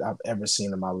shit I've ever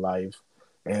seen in my life.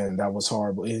 And that was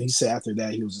horrible. And he said after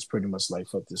that, he was just pretty much like,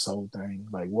 fuck this whole thing.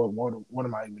 Like, what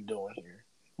am I even doing here?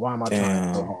 Why am I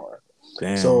trying so hard?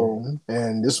 Damn. So,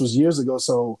 and this was years ago.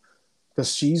 So,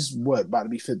 because she's about to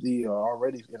be 50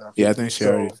 already. Yeah, I think she's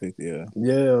already 50, yeah.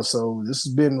 Yeah, so this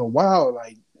has been a while,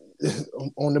 like,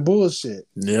 on the bullshit.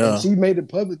 Yeah. And she made it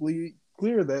publicly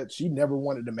clear that she never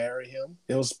wanted to marry him.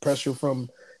 It was pressure from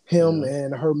him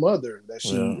and her mother that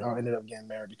she ended up getting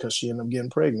married, because she ended up getting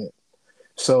pregnant.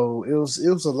 So it was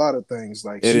a lot of things.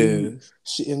 Like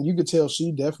she and you could tell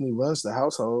she definitely runs the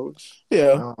household.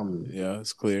 Yeah,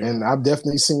 it's clear. And I've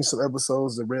definitely seen some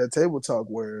episodes of Red Table Talk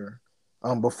where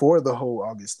before the whole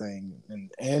August thing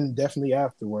and definitely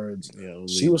afterwards,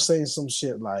 she was saying some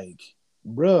shit like,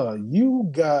 bruh,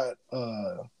 you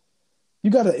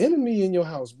got an enemy in your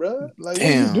house, bruh. Like, what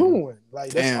are you doing?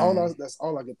 Like, that's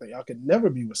all I could think. I could never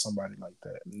be with somebody like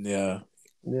that. Yeah.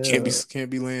 Can't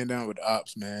be laying down with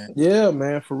ops, man. Yeah,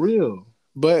 man, for real.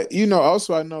 But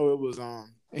also I know it was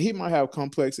he might have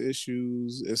complex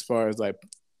issues as far as like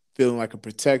feeling like a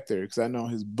protector, because I know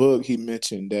his book he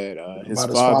mentioned that his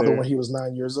father when he was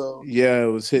 9 years old. Yeah,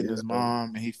 it was hitting his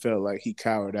mom, and he felt like he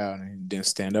cowered out and didn't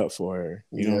stand up for her.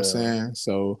 You know what I'm saying?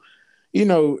 So, you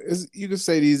can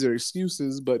say these are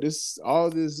excuses, but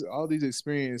all these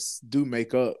experiences do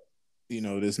make up,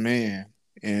 this man.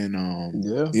 And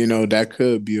that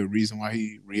could be a reason why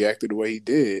he reacted the way he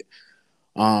did.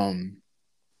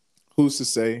 Who's to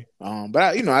say? But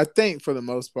I think for the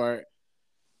most part,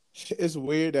 it's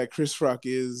weird that Chris Rock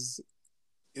it's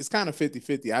kind of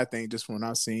 50-50, I think, just from what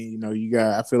I've seen.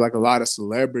 I feel like a lot of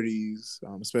celebrities,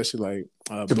 especially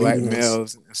like black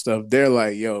males and stuff, they're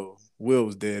like, yo, Will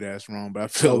was dead ass wrong. But I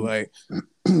feel like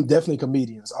definitely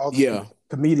comedians. All the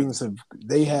comedians turned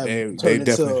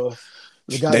into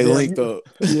they linked up.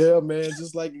 Yeah, man,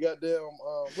 just like goddamn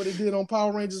what they did on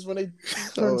Power Rangers when they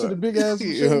turned to the big ass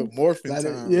machine. Morphin'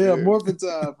 time. Morphin'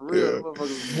 time, for real.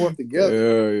 Motherfuckers morph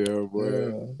together. Yeah,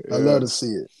 boy. Yeah. I love to see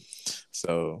it.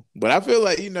 So, but I feel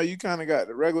like, you kind of got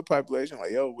the regular population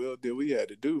like, yo, Will did what he had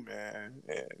to do, man.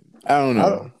 And I don't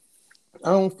know. I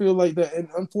don't feel like that. And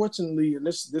unfortunately, and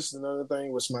this is another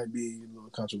thing which might be a little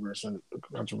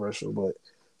controversial, but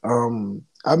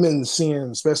I've been seeing,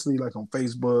 especially like on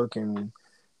Facebook and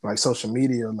like social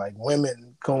media, like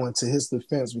women going to his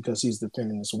defense because he's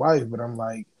defending his wife. But I'm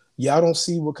like, I don't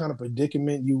see what kind of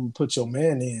predicament you put your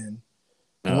man in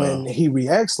when he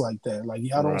reacts like that. Like,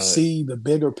 I don't see the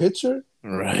bigger picture.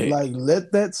 Right. Like,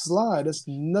 let that slide. It's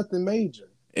nothing major.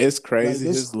 It's crazy.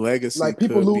 Like, his legacy. Like,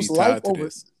 people lose life over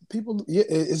this. People. Yeah,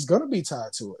 it's gonna be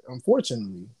tied to it.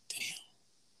 Unfortunately,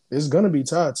 it's gonna be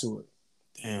tied to it.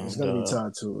 Damn, it's gonna be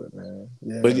tied to it, man.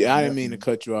 Yeah, but I didn't mean to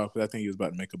cut you off, because I think you was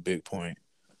about to make a big point.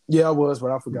 Yeah, I was,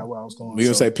 but I forgot where I was going. We're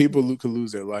gonna say people could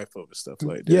lose their life over stuff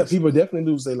like this. Yeah, people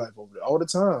definitely lose their life over it all the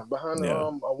time. Behind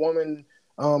a woman,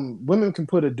 women can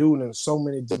put a dude in so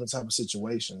many different type of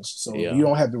situations. So if you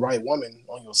don't have the right woman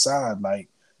on your side, like,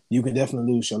 you can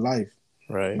definitely lose your life.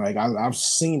 Right. Like, I've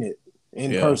seen it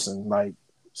in person. Like,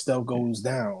 stuff goes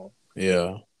down.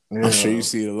 Yeah. I'm sure you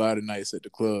see it a lot of nights at the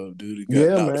club, dude. You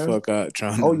got knocked the fuck out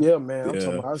trying to. Oh yeah, man. I'm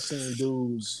talking about, I've seen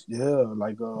dudes,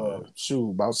 like about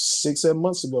 6-7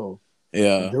 months ago.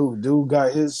 Yeah. Dude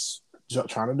got his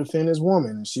trying to defend his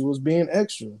woman, and she was being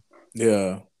extra.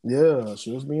 Yeah. Yeah,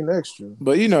 she was being extra.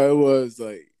 But it was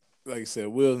like, like I said,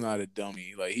 Will's not a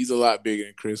dummy. Like he's a lot bigger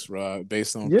than Chris Rock.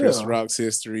 Based on Chris Yeah. Rock's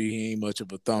history, he ain't much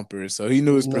of a thumper. So he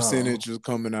knew his No. percentage was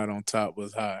coming out on top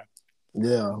was high.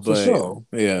 Yeah, for But sure.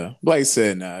 yeah, like I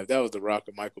said, if that was the Rock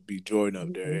and Michael B. Jordan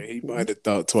up there, he might have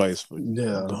thought twice for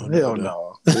Yeah, going hell over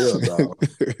no. Hell no.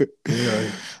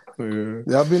 Yeah. there.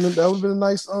 That would have been a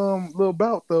nice little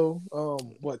bout though.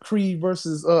 What Creed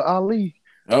versus Ali.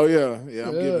 Oh yeah, I'm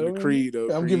Yeah, giving the Creed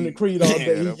though. I'm giving the Creed all day.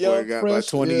 Yeah, He that boy young, got fresh. about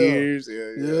 20 Yeah. years.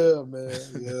 Yeah. Man.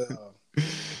 Yeah.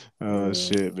 Oh Yeah.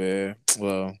 shit, man.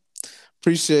 Well,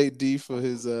 appreciate D for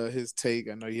his take.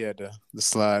 I know you had to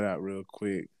slide out real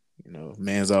quick. You know,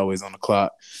 man's always on the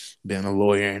clock, being a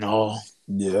lawyer and all.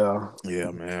 Yeah. Yeah,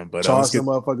 man. But Charge let's them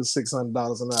get motherfuckers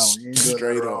 $600 an hour. You ain't doing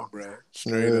straight that wrong. up, bro.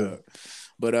 Straight Yeah. up.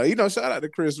 But shout out to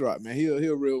Chris Rock, man. He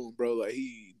a real one, bro. Like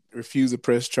he refused to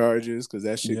press charges because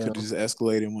that shit Yeah. could have just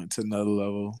escalated and went to another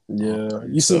level. Yeah.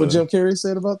 You see what Jim Carrey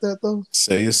said about that though?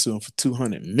 Say he's suing for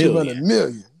 $200 million. $200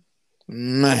 million.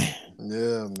 Man.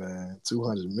 Yeah, man.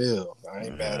 200 mil. I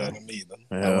ain't mad at him either.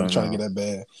 I Yeah, wasn't trying to get that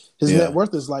bad. His net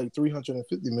worth is like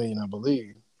 350 million, I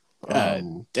believe.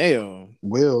 God damn.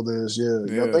 Will there's You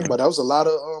gotta think about it. That was a lot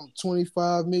of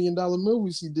 $25 million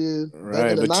movies he did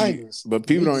back in the 90s. But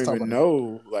people don't even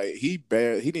know, like he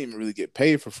didn't even really get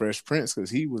paid for Fresh Prince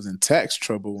because he was in tax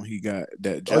trouble when he got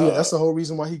that job. Oh yeah, that's the whole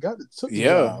reason why he took the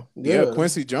job. Yeah.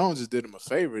 Quincy Jones just did him a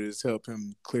favor to help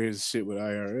him clear his shit with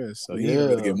IRS. So he didn't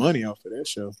really get money off of that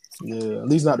show. Yeah, at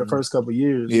least not the first couple of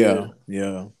years.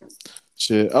 Yeah.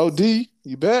 Shit. Oh, D,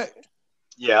 you back?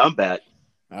 Yeah, I'm back.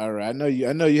 All right. I know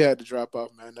you had to drop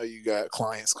off, man. I know you got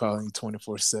clients calling you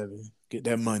 24/7. Get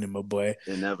that money, my boy.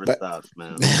 It never stops,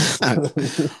 man.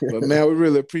 But man, we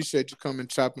really appreciate you coming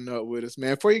chopping up with us,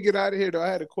 man. Before you get out of here, though, I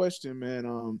had a question, man.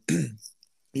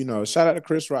 Shout out to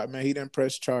Chris Rock, man. He didn't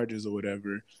press charges or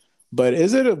whatever. But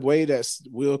is it a way that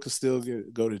Will could still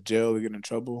go to jail or get in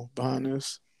trouble behind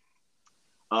this?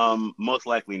 Most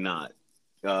likely not.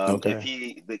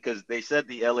 Because they said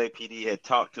the LAPD had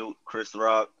talked to Chris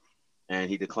Rock and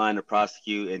he declined to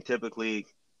prosecute. And typically,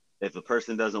 if a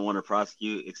person doesn't want to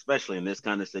prosecute, especially in this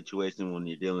kind of situation when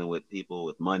you're dealing with people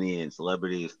with money and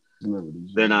celebrities,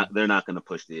 they're not going to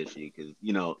push the issue because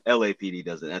LAPD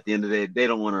doesn't. At the end of the day, they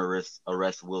don't want to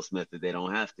arrest Will Smith if they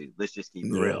don't have to. Let's just keep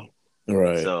it real.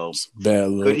 Right. So bad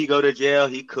luck. Could he go to jail?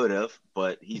 He could have,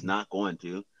 but he's not going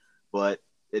to. But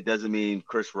it doesn't mean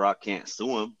Chris Rock can't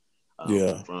sue him.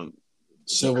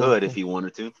 He could if he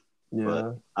wanted to. Yeah.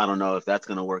 But I don't know if that's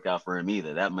going to work out for him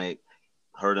either. That might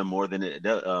hurt him more than it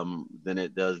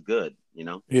does good.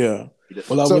 Yeah.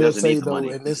 Well, I will say though,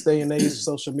 in this day and age,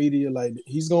 social media, like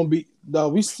he's gonna be. No,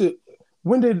 we still.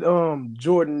 When did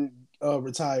Jordan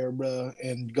retire, bro?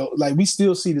 And go like we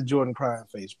still see the Jordan crying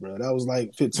face, bro. That was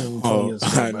like 15, 20 years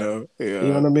ago. I know. Yeah. You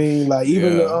know what I mean? Like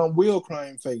even the Will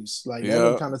crying face, like that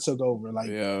one kind of took over. Like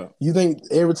you think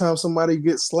every time somebody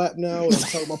gets slapped now and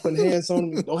talking about putting hands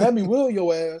on them, don't have me will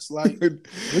your ass. Like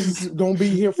this is gonna be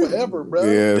here forever, bro.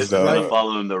 Yeah, this is gonna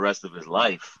follow him the rest of his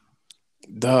life.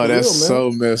 Dog, that's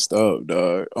so messed up,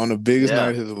 dog. On the biggest night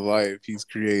of his life, he's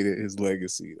created his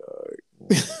legacy,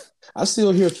 dog. I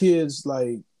still hear kids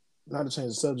like, not to change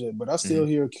the subject, but I still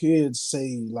hear kids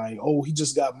say like, "Oh, he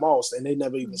just got Moss," and they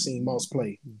never even seen Moss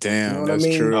play. Damn, you know that's what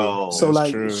I mean? True. Oh, so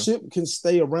like, true. shit can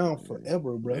stay around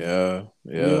forever, bro. Yeah.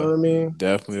 You know what I mean?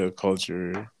 Definitely a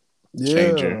culture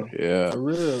changer. Yeah, for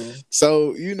real.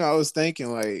 So I was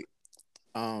thinking like,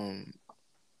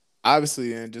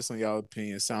 obviously, and just on y'all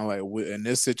opinion, it sounds like in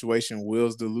this situation,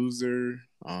 Will's the loser.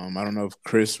 I don't know if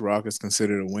Chris Rock is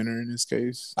considered a winner in this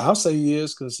case. I'll say he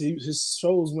is because his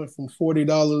shows went from $40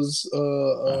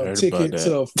 a ticket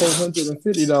to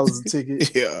 $450 a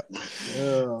ticket.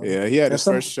 Yeah. He had his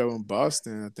first show in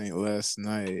Boston, I think, last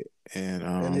night, and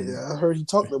I heard he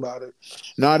talked about it.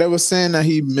 No, they were saying that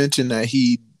he mentioned that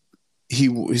he's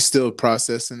still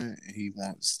processing it and he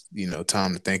wants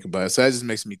time to think about it. So that just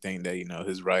makes me think that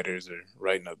his writers are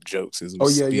writing up jokes as we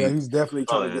speak. He's definitely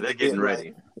trying to they're getting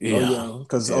ready.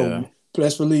 Because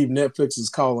best believe Netflix is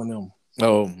calling them.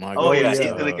 Oh my god! Oh yeah, he's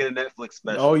gonna get a Netflix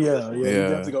special. Oh yeah. He's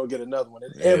definitely gonna get another one.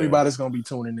 Everybody's gonna be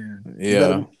tuning in.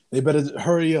 Yeah, they better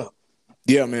hurry up.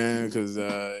 Yeah, man, because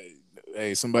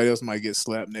hey, somebody else might get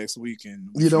slapped next week and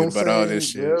about all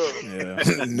this shit.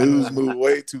 Yeah. News move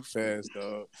way too fast,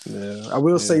 dog. Yeah, I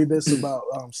will say this about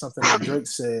something that Drake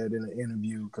said in an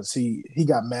interview because he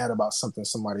got mad about something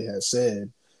somebody had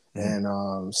said,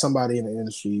 and somebody in the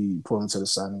industry pulled him to the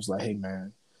side and was like, "Hey,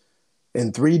 man,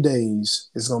 in 3 days,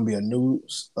 it's gonna be a new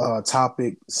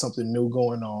topic, something new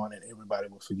going on, and everybody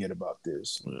will forget about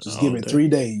this. Just give it 3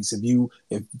 days.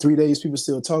 If 3 days people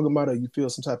still talking about it, you feel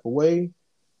some type of way."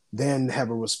 Then have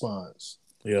a response.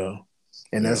 Yeah.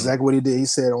 And that's exactly what he did. He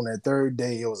said on that third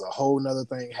day, it was a whole nother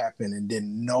thing happened, and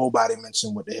then nobody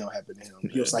mentioned what the hell happened to him.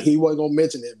 He was like, he wasn't gonna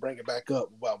mention it, bring it back up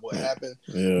about what happened.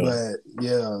 But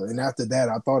and after that,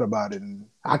 I thought about it, and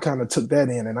I kind of took that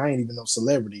in, and I ain't even no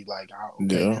celebrity. Like,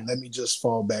 man, let me just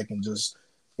fall back and just,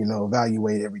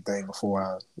 evaluate everything before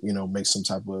I, make some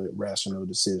type of rational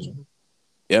decision.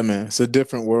 Yeah, man, it's a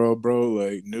different world, bro.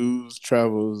 Like, news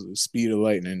travels the speed of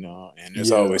lightning now, and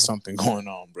there's always something going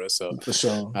on, bro. So for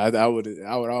sure, I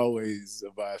would always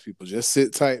advise people, just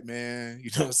sit tight, man. You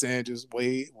know what I'm saying? Just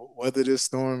wait, weather this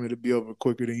storm. It'll be over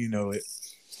quicker than you know it.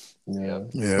 Yeah.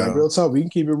 Like, real talk, we can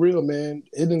keep it real, man.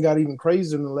 It done got even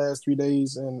crazier in the last 3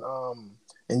 days, and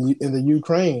in the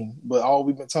Ukraine. But all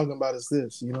we've been talking about is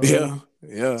this,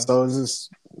 Yeah. So it's just,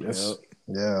 There's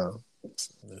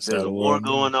a war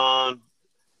going on.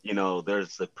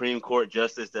 There's Supreme Court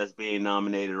justice that's being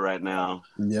nominated right now.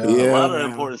 Yeah. A lot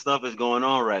of important stuff is going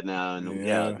on right now.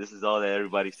 And this is all that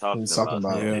everybody's talking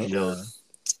about. It's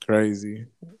crazy.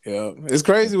 Yeah. It's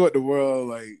crazy what the world,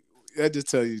 like, I just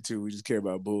tell you too, we just care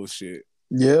about bullshit.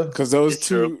 Yeah. Because those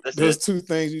two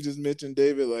things you just mentioned,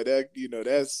 David, like that,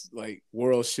 that's like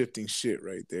world shifting shit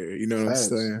right there. You know what I'm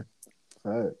saying?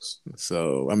 Facts.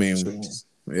 So, I mean,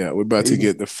 we're about to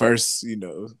get the first,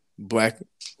 black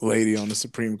lady on the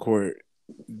Supreme Court.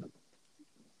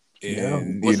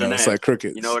 And, it's like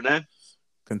crickets. You know her name?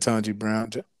 Ketanji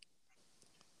Brown.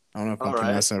 I don't know if I'm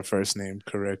pronouncing her first name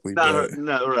correctly.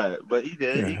 No, right. But he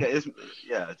did.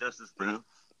 Justice Brown.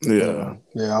 Yeah.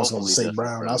 I was going to say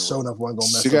Brown. I showed up wasn't going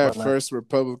to mess up. She got first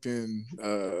Republican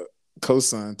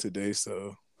co-sign today,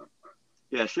 so.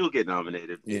 Yeah, she'll get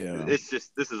nominated. Yeah. It's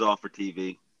just, this is all for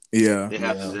TV. Yeah. It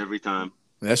happens every time.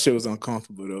 That shit was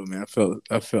uncomfortable though, man.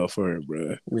 I felt for her,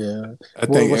 bro. Yeah. I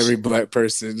think every black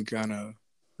person kind of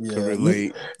could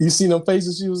relate. You seen them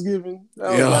faces she was giving? She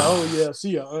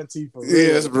an auntie for real.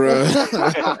 Yes, bro.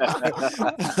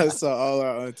 I saw all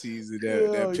our aunties in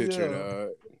that picture, dog.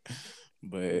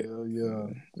 But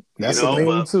that's a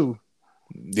thing too.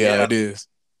 Yeah, it is.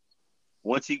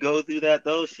 Once you go through that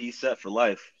though, she's set for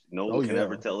life. No one can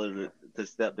ever tell her to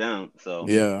step down. So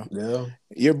yeah.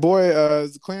 Your boy,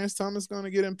 is Clarence Thomas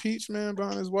gonna get impeached, man,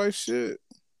 behind his wife's shit?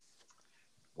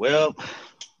 Well,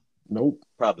 nope,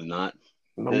 probably not.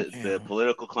 The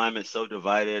political climate's so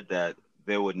divided that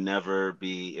there would never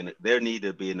be there need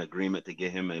to be an agreement to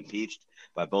get him impeached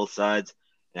by both sides.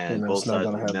 And both sides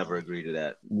would never agree to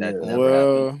that. That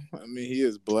never happened. I mean, he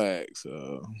is black,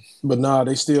 so. But nah,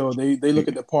 they still they look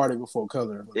at the party before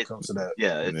color when it comes to that.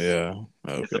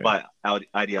 It's about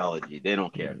ideology. They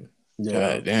don't care.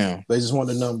 Yeah, God damn. They just want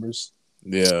the numbers.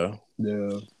 Yeah.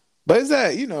 But is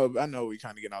that, I know we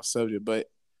kind of get off subject, but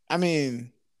I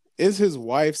mean, is his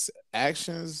wife's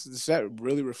actions, does that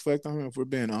really reflect on him? If we're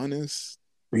being honest.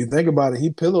 When you think about it, he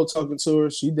pillow talking to her.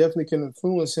 She definitely can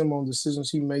influence him on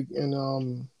decisions he make in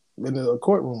the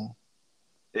courtroom.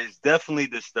 It's definitely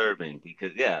disturbing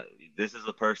because this is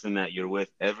a person that you're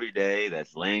with every day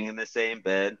that's laying in the same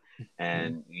bed,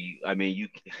 and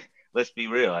let's be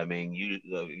real. I mean,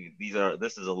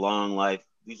 this is a long life.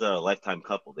 These are a lifetime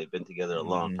couple. They've been together a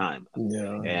long time.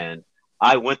 Yeah. And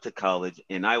I went to college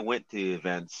and I went to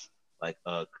events like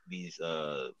these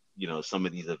some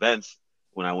of these events.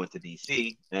 When I went to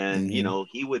DC, and he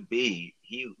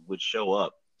would show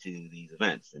up to these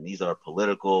events, and these are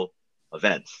political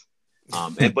events.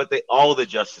 But all the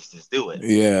justices do it.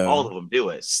 Yeah, all of them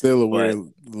do it. Still a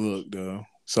weird look, though.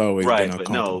 It's always been uncomfortable.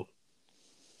 But no.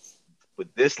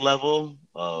 With this level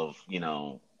of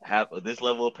this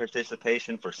level of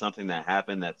participation for something that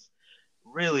happened, that's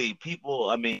really people.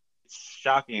 I mean, it's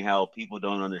shocking how people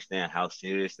don't understand how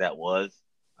serious that was.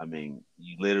 I mean,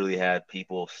 you literally had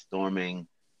people storming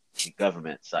the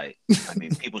government site. I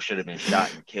mean, people should have been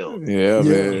shot and killed. Yeah,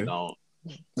 man.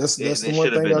 That's the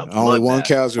one thing. Only one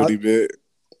casualty, bit.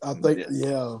 I think,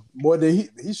 boy,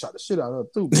 he shot the shit out of her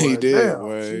too. Boy. He did. Damn,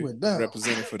 boy. she went down.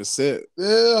 Representing for the set.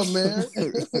 Yeah, man.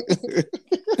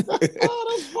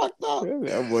 That's fucked up.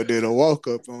 That boy did a walk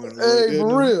up on him. Hey,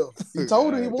 for real. He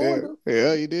told her he wanted her.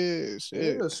 Yeah, he did.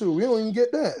 Shit. Yeah, shoot. We don't even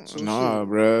get that. So,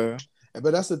 bro.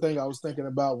 But that's the thing I was thinking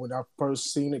about when I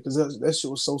first seen it, because that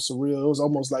shit was so surreal. It was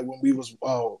almost like when we was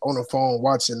on the phone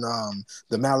watching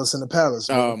the Malice in the Palace.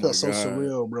 Oh, it felt so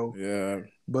surreal, bro. Yeah.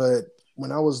 But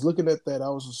when I was looking at that, I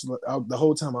was just the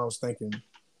whole time I was thinking,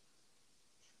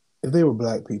 if they were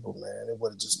black people, man, it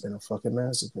would have just been a fucking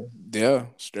massacre. Yeah,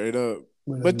 straight up.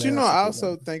 But I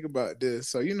also think about this.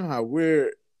 So you know how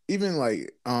we're even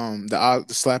like the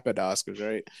slap at the Oscars,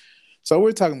 right? So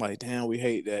we're talking like, damn, we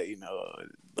hate that,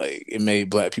 like it made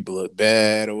black people look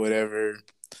bad or whatever.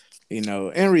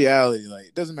 In reality, like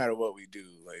it doesn't matter what we do,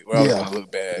 like we're all gonna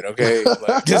look bad bad, okay?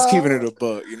 Like, just keeping it a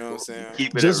buck, you know what I'm saying?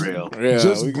 Keeping it real. Yeah,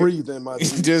 just breathing, my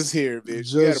dude. just here,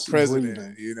 bitch. You got a Just president,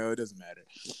 breathing. you know, it doesn't matter.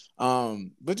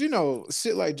 But you know,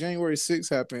 shit like January 6th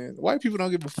happened. White people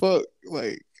don't give a fuck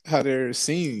like how they're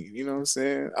seen, you know what I'm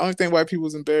saying? I don't think white people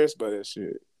was embarrassed by that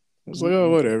shit. It's like, oh,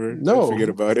 whatever. No. Forget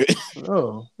about it.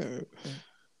 No.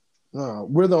 No,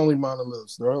 we're the only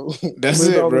monoliths, bro. That's we're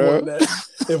it, the only bro. one that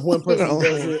if one person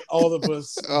does it, all of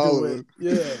us do it.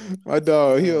 Yeah. My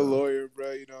dog, he a lawyer,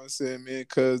 bro. You know what I'm saying? Me and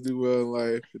Cuz do well in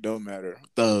life. It don't matter.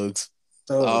 Thugs.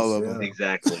 All of them.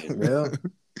 Exactly. Yeah.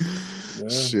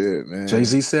 Shit, man.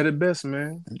 Jay-Z said it best,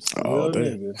 man.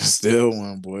 Still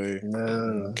one, boy. Yeah.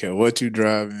 Don't care what you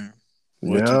driving,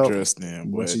 what you dressed in,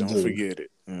 boy. Don't forget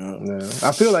it. Yeah.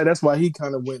 I feel like that's why he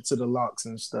kind of went to the locks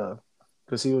and stuff.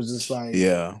 Because he was just like,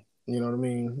 yeah. You know what I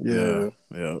mean?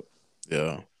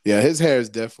 Yeah. His hair is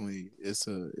definitely it's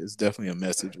definitely a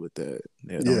message with that.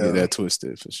 Yeah, don't get that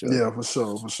twisted for sure. Yeah, for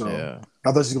sure. Yeah.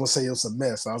 I thought you were gonna say it was a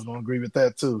mess. I was gonna agree with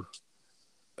that too.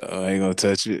 I ain't gonna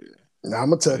touch it. Nah, I'm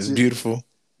gonna touch it's it. Beautiful.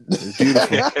 It's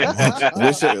beautiful.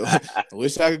 I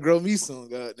wish I could grow me some.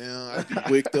 Goddamn, I'd be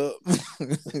wicked up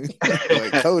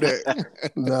like Kodak.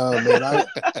 No, man.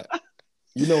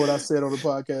 You know what I said on the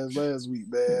podcast last week,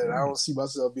 man. I don't see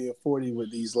myself being 40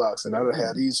 with these locks, and I've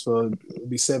had these for it'll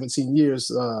be 17 years.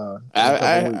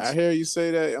 I hear you say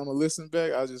that on the listen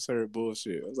back. I just heard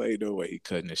bullshit. I was like, no way he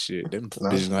cutting this shit. Them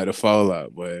bitches gonna have to fall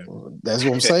out, boy. That's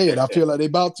what I'm saying. I feel like they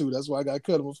about to. That's why I got to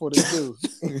cut them before they do,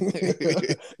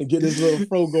 and get this little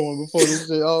fro going before this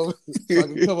shit all so I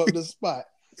can come up the spot.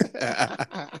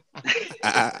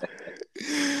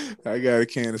 I got a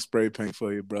can of spray paint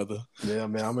for you, brother. Yeah,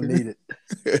 man, I'm gonna need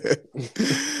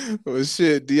it. Well,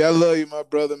 shit, D, I love you, my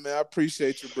brother, man. I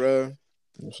appreciate you, bro.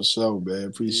 For sure, man.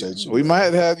 Appreciate you. We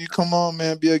might have you come on,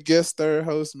 man. Be a guest third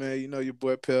host, man. You know your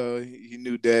boy Pell, he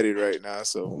new daddy right now.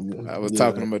 So I was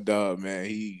talking to my dog, man.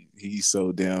 He's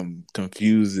so damn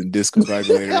confused and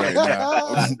discombobulated right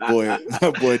now.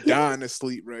 My boy dying to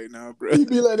sleep right now, bro. He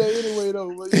be like that anyway,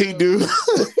 though. But, he do.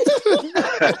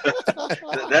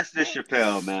 That's just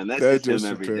Chappelle, man. That's just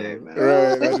him every day, man.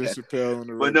 Right, that's just Chappelle on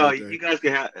the road. But no, you guys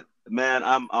can have, man.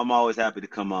 I'm always happy to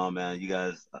come on, man. You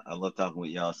guys, I love talking with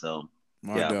y'all. So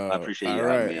dog. I appreciate you. All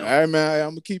right, man. I'm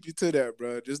gonna keep you to that,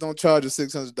 bro. Just don't charge us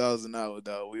 $600 an hour,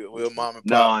 dog. We'll mom and pop.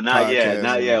 No, not podcast, yet,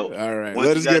 not yet. All right, once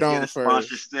let us get on a first.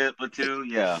 Sponsor step or two,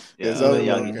 yeah. That's all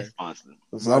y'all get sponsored.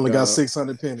 I only got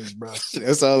 600 pennies, bro.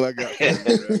 That's all I got.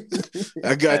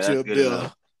 I got you a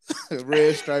bill.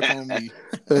 Red stripe on me.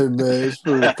 Hey man, it's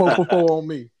true. 444 on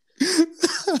me.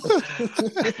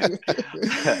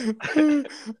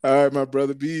 All right, my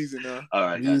brother. Be easy now. All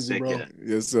right, easy, bro. Care.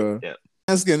 Yes, sir. Yeah.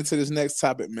 Let's get into this next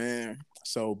topic, man.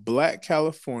 So, Black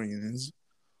Californians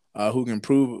who can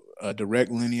prove a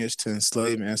direct lineage to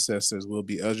enslaved ancestors will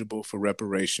be eligible for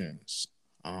reparations.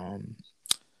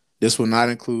 This will not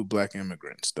include Black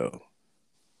immigrants, though.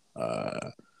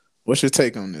 What's your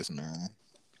take on this, man?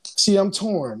 See, I'm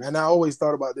torn, and I always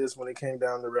thought about this when it came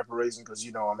down to reparations because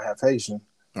I'm half Haitian.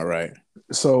 All right.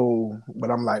 So, but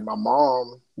I'm like, my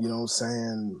mom, you know what I'm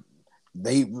saying,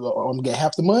 they get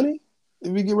half the money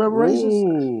if we get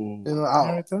reparations. Ooh,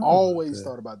 I always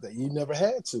thought about that. You never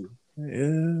had to.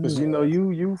 Yeah. Because,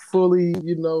 you fully,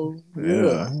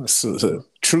 Yeah. So,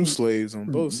 true slaves on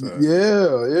both sides.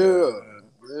 Yeah.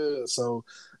 So,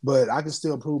 but I can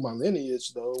still prove my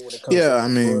lineage, though, when it comes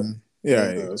to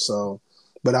Yeah. So,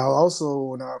 but I also,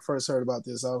 when I first heard about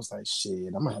this, I was like, shit,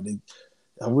 I'm going to have to.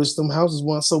 I wish them houses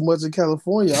weren't so much in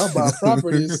California. I'll buy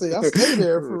property and say I stay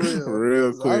there for real.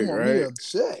 Real quick, I want right? me a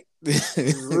check.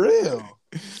 Real.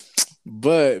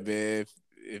 But man,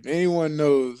 if anyone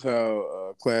knows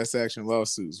how class action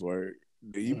lawsuits work,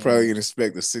 you probably can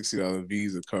expect a $60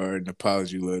 Visa card and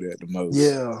apology letter at the most.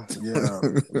 Yeah.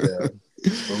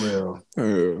 For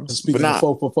real. Speaking of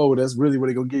 444, that's really what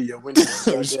they're gonna give you. When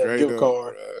gift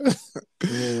card.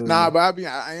 Nah, but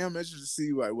I am interested to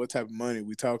see what type of money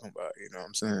we talking about. You know what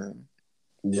I'm saying?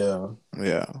 Yeah.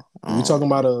 We talking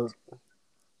about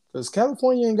because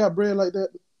California ain't got bread like that.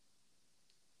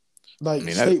 Like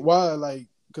statewide,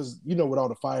 because with all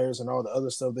the fires and all the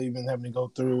other stuff they've been having to go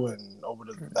through and over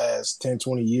the last 10,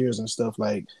 20 years and stuff.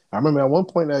 Like, I remember at one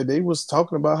point they was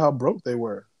talking about how broke they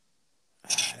were.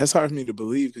 That's hard for me to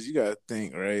believe because you gotta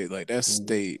think, right? Like that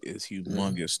state is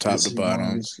humongous, top to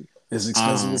bottom. It's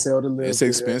expensive as hell to live. It's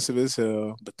expensive as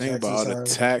hell. But think about all the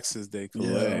taxes they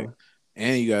collect,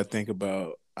 and you gotta think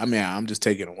about. I mean, I'm just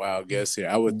taking a wild guess here.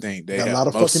 I would think they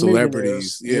have most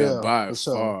celebrities, by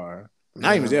far.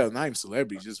 Not even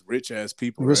celebrities, just rich ass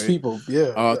people, Rich right? people,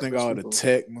 yeah. I think all the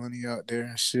tech money out there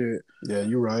and shit. Yeah,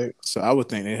 you're right. So I would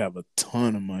think they have a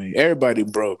ton of money. Everybody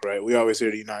broke, right? We always hear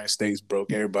the United States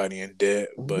broke, everybody in debt,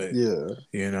 but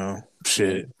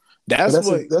shit. That's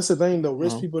the thing though.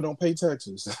 Rich people don't pay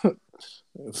taxes.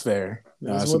 Fair.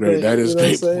 No, That's a great. That is a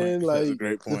great point. Like, that's a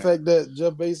great point. The fact that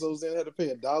Jeff Bezos didn't have to pay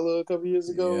 $1 a couple years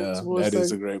ago. Yeah, that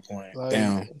is a great point. Like,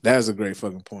 damn, that's a great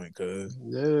fucking point. Cause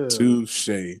touche.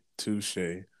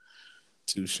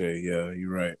 Yeah,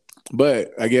 you're right.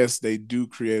 But I guess they do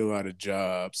create a lot of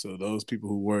jobs, so those people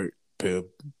who work pay a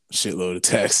shitload of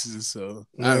taxes. So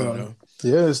I don't know.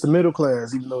 Yeah, it's the middle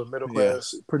class, even though the middle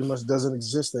class pretty much doesn't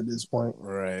exist at this point.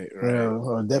 Right.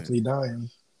 Definitely dying.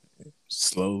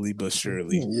 Slowly but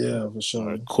surely. Yeah, for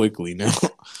sure. Quickly now.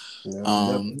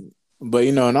 But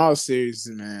in all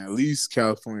seriousness, man, at least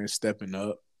California is stepping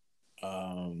up.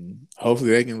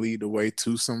 Hopefully they can lead the way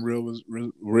to some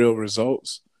real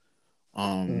results.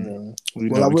 I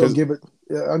will give it.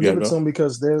 Yeah, I'll give it to them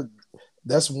because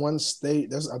that's one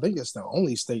state. I think it's the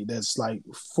only state that's like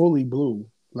fully blue,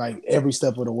 like every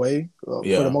step of the way for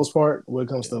the most part when it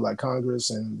comes to like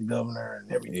Congress and the governor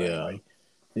and everything. They're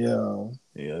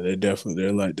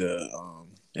like the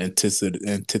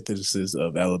antithesis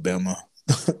of Alabama.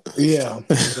 yeah.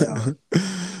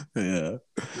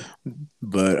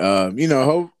 But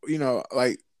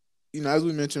as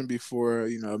we mentioned before,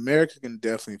 America can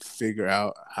definitely figure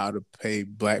out how to pay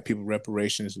Black people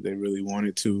reparations if they really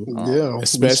wanted to.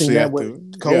 Especially after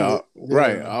COVID.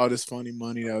 Right. All this funny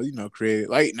money that was, created,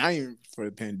 like not even for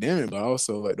the pandemic, but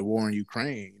also like the war in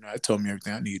Ukraine. It told me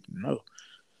everything I needed to know.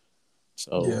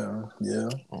 So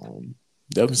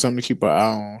definitely something to keep an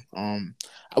eye on.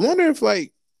 I wonder if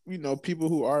people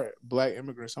who are Black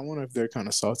immigrants, I wonder if they're kind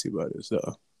of salty about this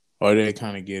though, or they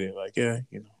kind of get it. Like,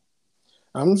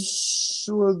 I'm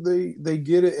sure they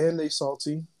get it and they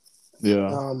salty. Yeah.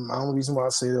 The only reason why I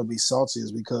say they'll be salty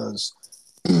is because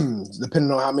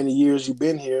depending on how many years you've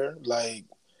been here, like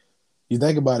you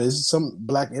think about it, there's some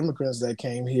Black immigrants that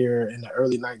came here in the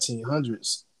early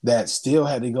 1900s that still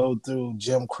had to go through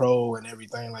Jim Crow and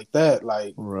everything like that.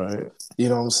 Like, right. You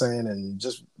know what I'm saying? And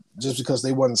just because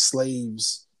they weren't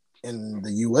slaves in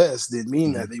the U.S. didn't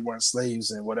mean that they weren't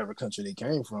slaves in whatever country they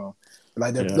came from.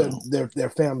 Like their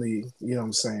family, you know what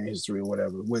I'm saying, history or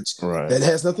whatever, which that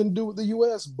has nothing to do with the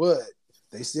U.S., but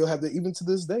they still have to, even to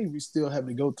this day, we still have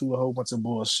to go through a whole bunch of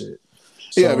bullshit.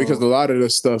 So, because a lot of the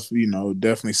stuff,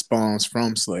 definitely spawns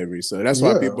from slavery. So that's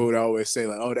why people would always say,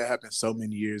 like, oh, that happened so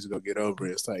many years ago, get over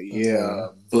it. It's like,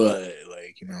 but,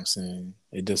 like, you know what I'm saying?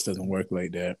 It just doesn't work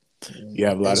like that. You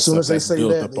have a lot of stuff that's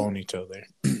built up on each other.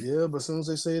 Yeah, but as soon as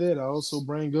they say that, I also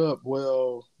bring up,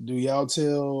 well, do y'all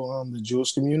tell the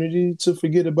Jewish community to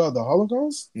forget about the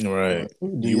Holocaust? Right.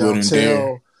 Do y'all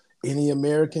tell any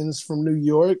Americans from New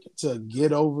York to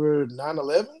get over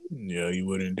 9/11? Yeah, you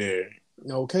wouldn't dare.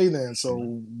 Okay, then. So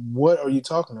what are you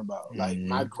talking about? Like,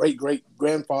 my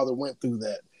great-great-grandfather went through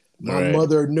that. My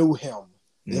mother knew him.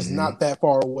 It's not that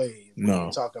far away. What are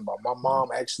you talking about? My mom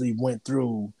actually went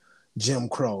through Jim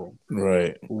Crow.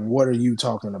 Right. What are you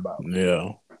talking about?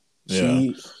 Yeah.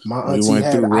 My auntie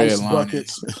had ice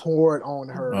buckets poured on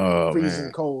her,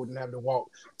 freezing cold, and having to walk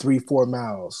 3-4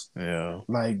 miles. Yeah.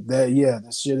 Like that. Yeah,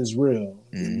 this shit is real.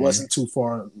 It wasn't too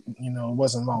far. It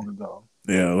wasn't long ago.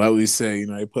 Yeah, like we say,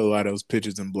 they put a lot of those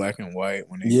pictures in black and white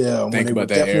when they think about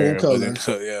that era.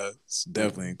 It's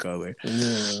definitely in color.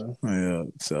 Yeah.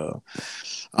 So,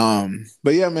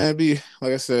 but yeah, man,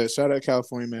 like I said, shout out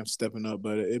California, man, for stepping up.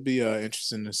 But it'd be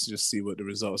interesting to just see what the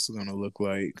results are gonna look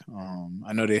like.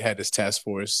 I know they had this task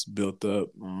force built up,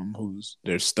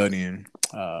 they're studying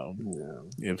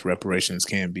if reparations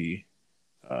can be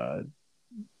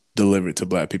delivered to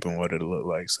Black people and what it'll look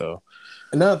like. So.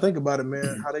 And now think about it,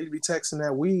 man. How they be taxing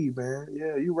that weed, man.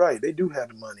 Yeah, you're right. They do have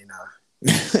the money now.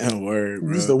 Word,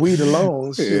 bro. Just the weed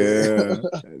alone. Yeah.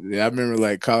 I remember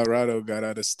like Colorado got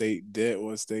out of state debt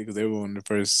one state because they were one of the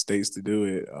first states to do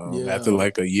it after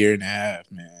like a year and a half,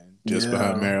 man, just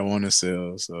behind marijuana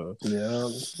sales. So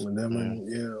them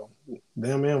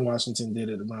and Washington did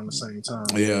it around the same time.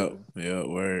 Yeah.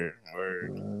 Word.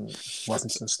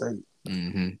 Washington State.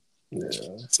 Mm-hmm. Yeah.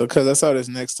 So, cause I saw this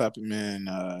next topic, man.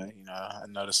 I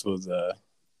know this was a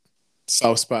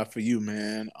soft spot for you,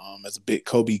 man. As a big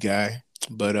Kobe guy,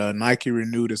 but Nike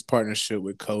renewed his partnership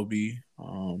with Kobe.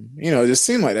 It just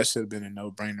seemed like that should have been a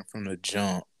no-brainer from the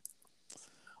jump.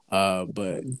 But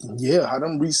how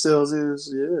them resales is,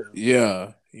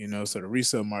 so the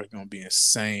resale market gonna be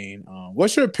insane.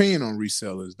 What's your opinion on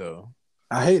resellers, though?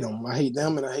 I hate them. I hate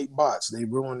them, and I hate bots. They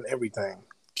ruin everything.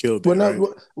 Killed it. I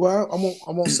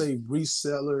won't say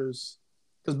resellers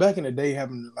because back in the day,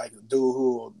 having like a dude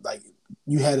who like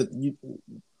you had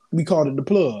we called it the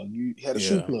plug. You had a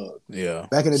shoe plug. Yeah.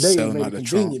 Back in the day, it Selling made out it the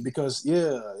convenient because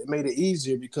it made it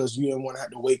easier because you didn't want to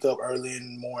have to wake up early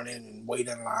in the morning and wait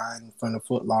in line in front of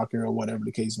Foot Locker or whatever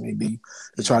the case may be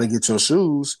to try to get your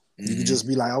shoes. You could just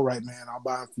be like, all right, man, I'll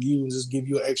buy them for you and just give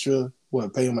you an extra,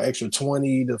 pay them an extra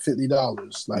 $20 to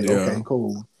 $50. Like, okay,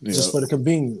 cool. Just for the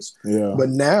convenience. Yeah. But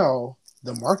now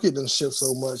the market done shift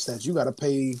so much that you got to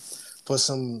pay for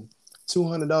some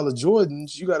 $200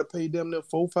 Jordans, you got to pay them their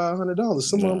 $400-$500.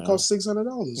 Some of them cost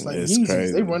 $600. Like it's Yeezys,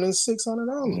 crazy. they running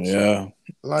 $600. Yeah,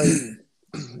 like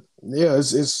yeah,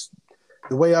 it's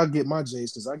the way I get my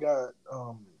J's because I got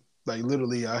like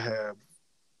literally I have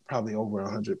probably over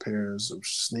 100 pairs of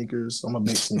sneakers. I'm a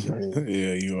big sneakerhead.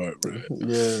 Yeah, you are, bro.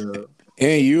 Yeah,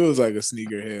 and you was like a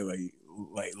sneakerhead,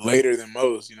 like later than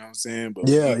most. You know what I'm saying? But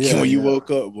when you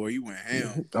woke up, boy, you went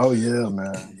ham. Oh yeah,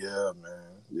 man.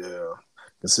 Yeah.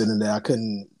 Considering that I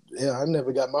couldn't, I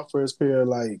never got my first pair.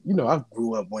 Like, I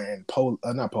grew up wearing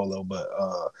not polo, but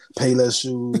Payless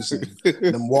shoes and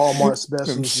them Walmart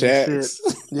specials and shit.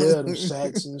 Yeah, them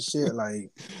Shaqs and shit.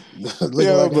 Like,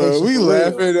 bro, we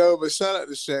laughing though. But shout out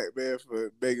to Shaq, man,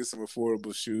 for making some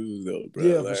affordable shoes though, bro.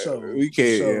 Yeah, for sure. We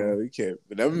can't, we can't.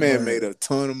 But that man made a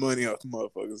ton of money off the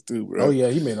motherfuckers too, bro. Oh yeah,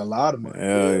 he made a lot of money.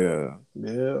 Yeah.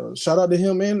 Shout out to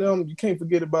him, and you can't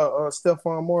forget about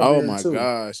Stephon Marbury. Oh my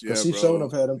gosh, because he showed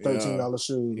up had them $13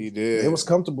 shoes. He did. It was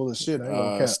comfortable as shit. I ain't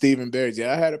gonna cap. Stephen Barrett,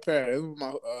 I had a pair. It was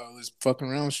my fucking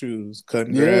around shoes,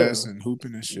 cutting grass and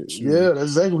hooping and shit. Shoes. Yeah, that's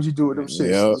exactly what you do with them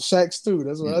shit. Shaqs too.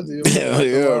 That's what I did.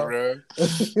 Yeah, bro.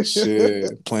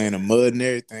 Shit, playing the mud and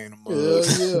everything.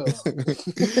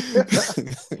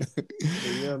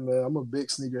 Yeah, man. I'm a big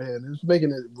sneakerhead. It's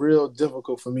making it real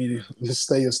difficult for me to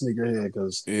stay a sneakerhead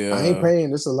because I ain't paying.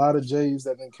 There's a lot of J's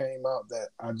that then came out that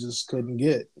I just couldn't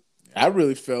get. I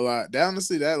really fell out.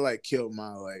 Honestly, that like killed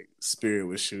my like spirit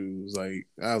with shoes. Like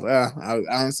I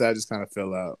honestly, I just kind of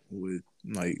fell out with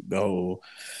like the whole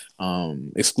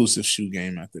exclusive shoe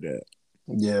game after that.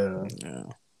 Yeah.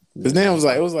 Because then it was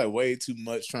like way too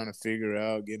much trying to figure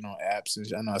out getting on apps and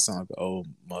shit. I know I sound like an old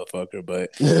motherfucker, but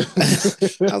I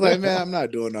was like, man, I'm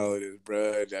not doing all of this,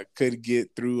 bro. I couldn't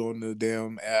get through on the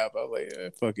damn app. I was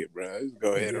like, fuck it, bro. Just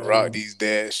go ahead and rock these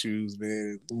dad shoes,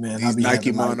 man. These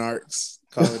Nike Monarchs.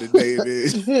 Call it a day,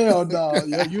 bitch. Hell no.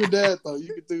 Yeah, you a dad though.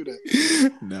 You can do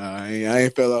that. Nah, I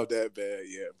ain't fell off that bad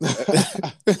yet.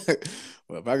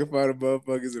 Well, if I can find the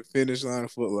motherfuckers and finish line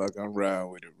of Foot Locker, I'm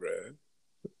riding with it, bro.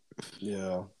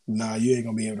 Yeah. Nah, you ain't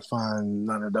gonna be able to find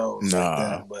none of those like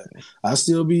that. But I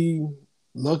still be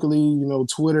luckily,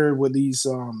 Twitter with these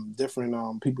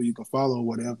different people you can follow or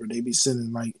whatever, they be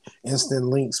sending like instant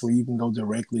links where you can go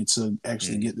directly to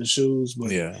actually get the shoes.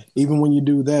 But even when you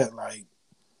do that, like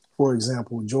for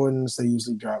example, Jordans, they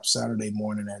usually drop Saturday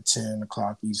morning at 10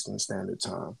 o'clock Eastern Standard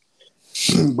Time. If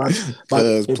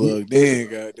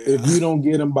you don't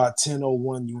get them by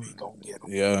 10:01, you ain't gonna get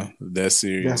them. Yeah, that's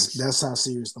serious. That's how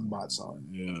serious them bots are.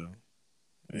 Yeah.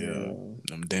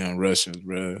 Them damn Russians,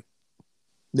 bro.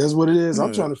 That's what it is.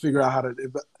 I'm trying to figure out how to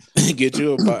get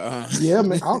you a bot. Yeah,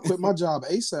 man. I'll quit my job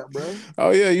ASAP, bro.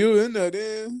 Oh yeah, you in there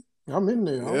then? I'm in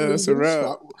there. That's a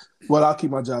wrap. Well, I'll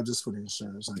keep my job just for the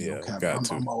insurance.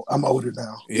 I'm older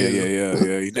now. Yeah.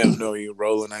 You never know. You're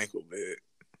rolling ankle, man.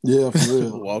 Yeah, for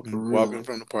real. walking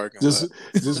from the parking lot.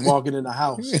 Just walking in the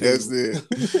house. That's it.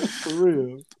 For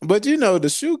real. But the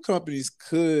shoe companies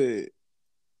could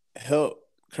help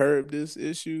curb this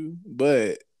issue,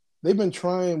 but they've been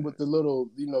trying with the little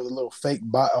fake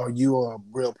bot, or you are a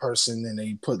real person, and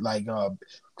they put like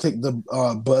click the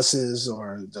buses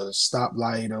or the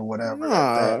stoplight or whatever.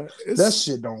 That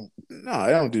shit don't. No,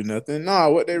 it don't do nothing.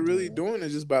 No, what they're really doing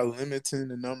is just by limiting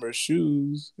the number of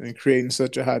shoes and creating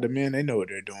such a high demand. They know what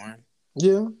they're doing.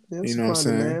 Yeah, you know what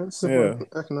I'm saying? Simple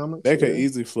economics. They could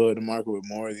easily flood the market with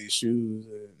more of these shoes.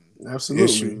 And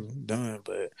absolutely done,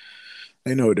 but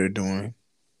they know what they're doing.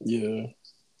 Yeah.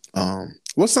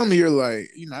 What's some of your I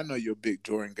know you're a big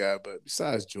Jordan guy, but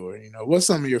besides Jordan, what's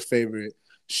some of your favorite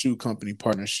shoe company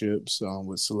partnerships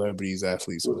with celebrities,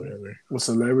 athletes, or whatever? With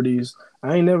celebrities,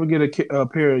 I ain't never get a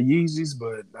pair of Yeezys,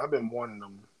 but I've been wanting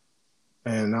them.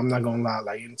 And I'm not gonna lie,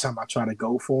 like anytime I try to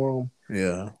go for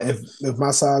them, if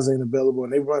my size ain't available,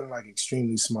 and they run like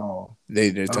extremely small,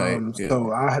 they're tight.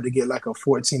 So I had to get like a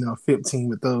 14 or 15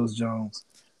 with those Jones.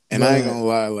 And I ain't gonna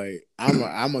lie, like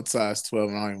I'm a size 12,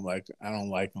 and I don't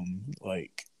like them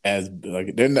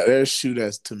they're a shoe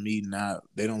that's to me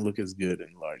they don't look as good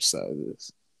in large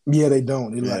sizes. Yeah, they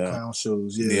don't. They like clown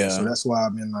shoes. Yeah, so that's why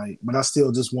I've been but I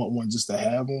still just want one just to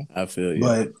have them. I feel you.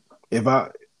 But if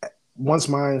once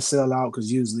mine sell out,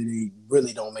 because usually they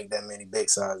really don't make that many big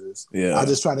sizes. Yeah. I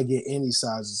just try to get any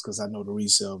sizes because I know the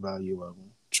resale value of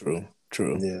them. True.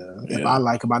 Yeah. If I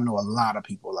like them, I know a lot of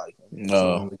people like them.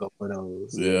 So I'm gonna go for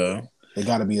those. Yeah. They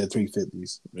got to be the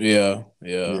 350s. Yeah.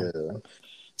 Yeah.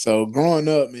 So growing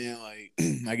up, man, like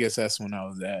I guess that's when I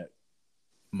was at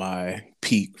my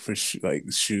peak for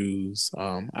shoes.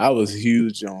 I was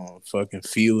huge on fucking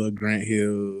Fila, Grant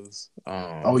Hills.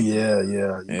 Oh yeah.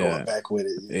 You going back with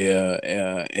it?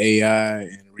 Yeah. AI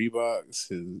and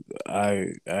Reeboks.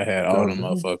 I had all them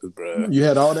motherfuckers, bro. You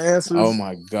had all the answers. Oh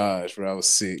my gosh, bro! I was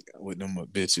sick with them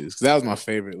bitches. Cause that was my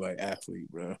favorite like athlete,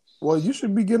 bro. Well, you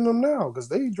should be getting them now because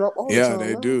they drop all the time. Yeah,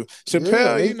 they do.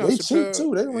 Chappelle, they Chappelle, cheap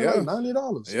too. They were like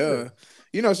 $90. Yeah.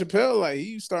 Chappelle, like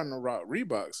he's starting to rock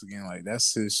Reeboks again. Like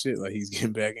that's his shit. Like he's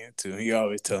getting back into. He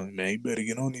always telling me, man, you better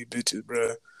get on these bitches,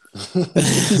 bro.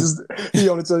 He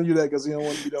only telling you that because he don't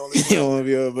want to be the only one. He don't want to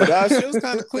be over. But that shit was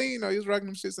kind of clean though. He was rocking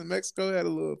them shits in Mexico. Had a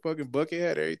little fucking bucket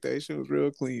hat, everything. Shit was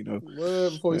real clean though.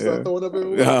 Well, before you start throwing up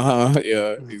everywhere.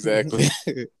 Yeah, exactly.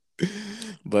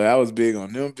 But I was big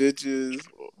on them bitches.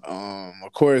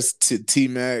 Of course, T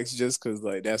Max, just because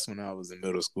like that's when I was in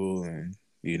middle school and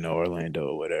Orlando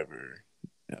or whatever.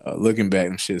 Looking back,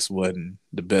 them shits wasn't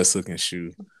the best looking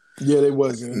shoe. Yeah, they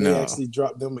wasn't. And No. they actually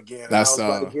dropped them again. And I was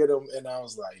about to get them, and I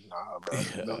was like, nah,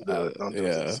 bro. Don't do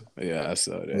this. Yeah, I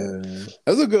saw that. Yeah.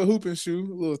 That was a good hooping shoe.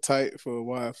 A little tight for a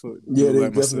wide foot. Yeah, they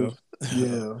like definitely.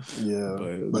 myself. Yeah.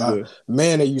 But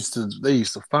they used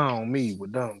to found me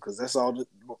with them because that's all.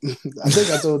 I think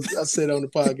I said on the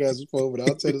podcast before, but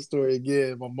I'll tell the story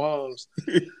again. My mom's,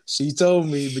 she told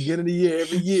me beginning of the year,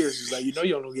 every year, she's like,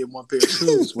 you only get one pair of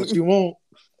shoes. What you want?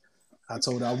 I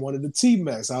told her I wanted the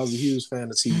T-Max. I was a huge fan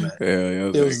of T-Max.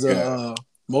 Yeah, it was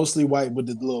mostly white with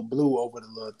the little blue over the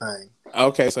little thing.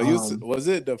 Okay, so was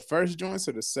it the first joints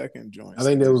or the second joints? I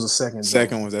think there was a second.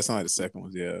 Second ones. That's not like the second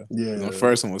ones. Yeah. The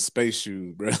first one was space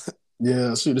shoes, bro.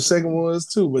 Yeah, shoot, the second one was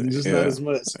too, but just not as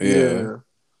much. Yeah.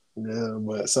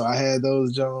 But so I had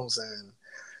those Jones and.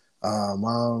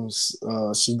 Mom's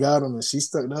she got them and she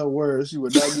stuck to her word. She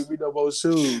would not give me no more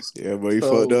shoes. Yeah, but you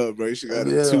fucked up, bro. She got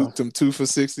them 2 for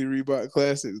 $60 Reebok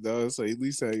classics, dog. So at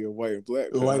least have your white and black.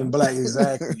 White and black,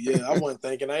 exactly. Yeah, I wasn't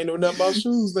thinking. I ain't know nothing about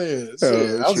shoes then.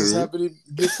 I was just happy to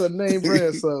get some name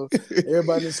brand. So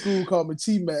everybody in school called me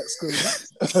T-Max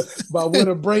because by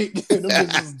winter break, them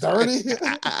bitches dirty.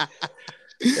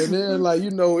 And then,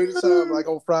 anytime, like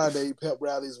on Friday, pep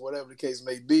rallies, whatever the case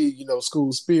may be,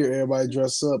 school spirit, everybody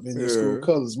dress up in their school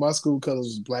colors. My school colors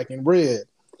was black and red.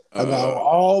 I got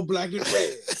all black and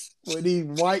red with these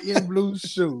white and blue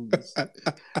shoes.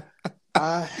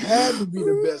 I had to be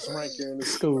the best ranker in the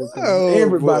school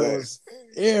because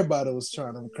everybody was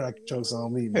trying to crack jokes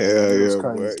on me. Man.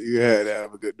 Boy. You had to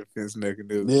have a good defense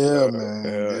mechanism. Yeah, man.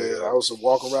 Yeah. I was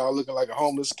walk around looking like a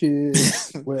homeless kid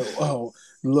with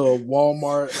little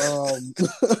Walmart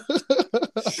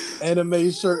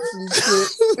anime shirts and shit.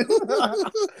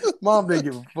 Mom didn't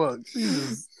give a fuck. She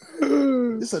just,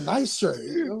 it's a nice shirt.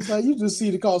 I was like, you just see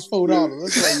it cost $4.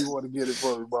 That's why you want to get it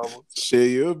for me, mama.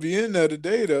 Shit, you'll be in there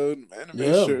today though.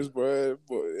 Anime shirts, boy.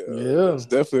 Yeah. It's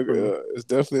definitely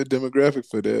a demographic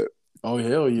for that. Oh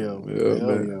hell yeah.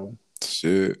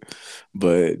 Shit.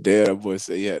 But that boy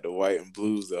said you had the white and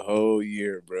blues the whole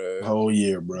year, bro. I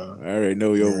already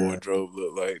know your wardrobe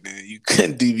looked like that. You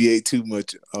couldn't deviate too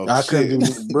much. Couldn't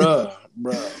do, bruh.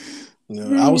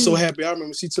 I was so happy. I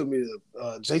remember she took me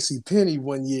to J.C. Penney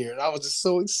one year, and I was just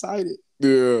so excited.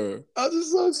 Yeah. I was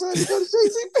just so excited to go to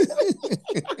J.C.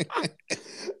 Penney.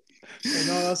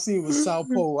 And all I seen was South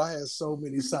Pole. I had so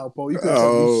many South Pole. You couldn't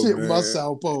tell me shit with my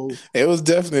South Pole. It was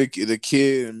definitely the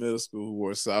kid in middle school who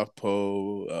wore South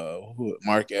Pole,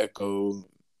 Mark Echo.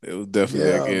 It was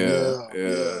definitely yeah.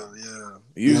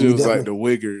 Usually it was like the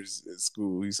Wiggers at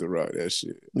school. We used to rock that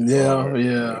shit. Yeah.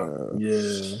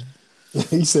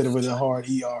 He said it with a hard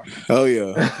ER. Oh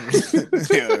yeah.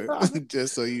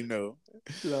 Just so you know.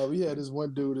 We had this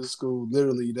one dude in school.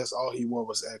 Literally, that's all he wore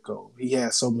was Echo. He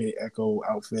had so many Echo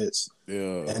outfits.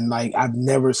 Yeah. And I've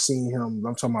never seen him.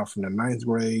 I'm talking about from the 9th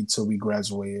grade till we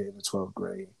graduated in the 12th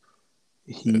grade.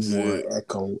 He wore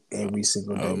Echo every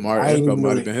single day. Mark Echo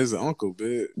might have been his uncle,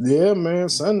 bitch. Yeah, man,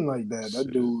 something like that.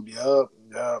 That dude, yup.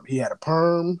 He had a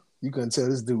perm. You couldn't tell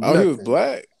this dude. He was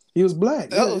black. He was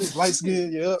black. Yeah, he was light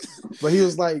skinned, but he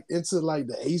was into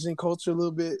the Asian culture a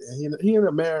little bit. And he ended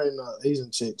up marrying an Asian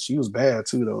chick. She was bad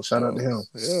too, though. Shout out to him.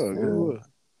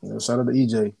 Yeah, shout out to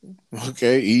EJ.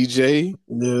 Okay, EJ.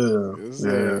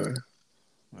 Yeah.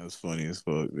 That's funny as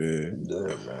fuck, man.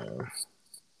 Yeah, man.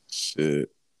 Shit.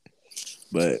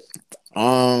 But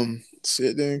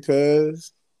shit then,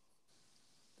 cuz.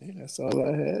 That's all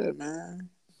I had, man.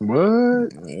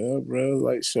 What? Yeah, bro.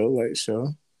 Light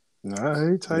show. Nah,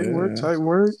 hey, tight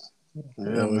work.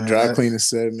 Yeah, man. Dry cleaning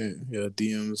segment. Yeah,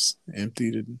 DMs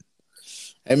emptied.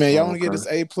 Hey, man, y'all want to get this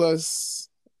A+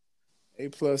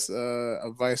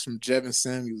 advice from Jevin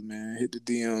Samuels, man. Hit the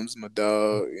DMs, my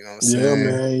dog. You know what I'm saying? Yeah,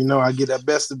 man. You know, I get that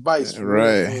best advice.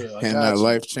 Right. Real. And that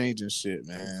life-changing shit,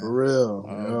 man. For real.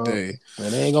 All day.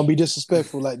 Man, they ain't going to be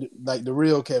disrespectful like the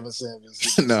real Kevin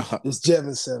Samuels. No. It's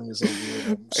Jevin Samuels over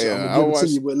here. So Yeah, I'm going to give it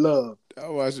to you with love. I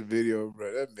watched a video,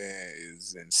 bro. That man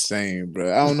is insane,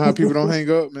 bro. I don't know how people don't hang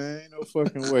up, man. Ain't no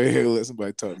fucking way he'll let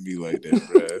somebody talk to me like that,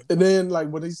 bro. And then, like,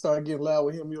 when they start getting loud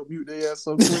with him, he'll mute their ass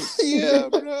so quick. Yeah,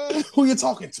 bro. Who you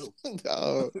talking to?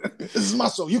 Dog. This is my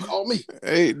show. You call me.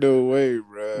 Ain't no way,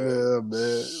 bro. Yeah,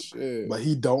 man. Shit. But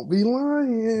he don't be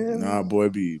lying. Nah, boy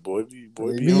be on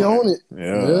it.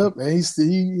 Yeah. Yep. And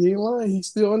he ain't lying. He's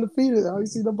still undefeated. I don't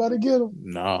see nobody get him.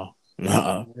 Nah.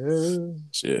 Yeah.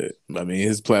 Shit. I mean,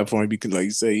 his platform, because like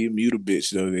you say, he mute a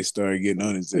bitch though. They started getting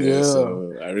on his ass. Yeah.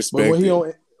 So I respect But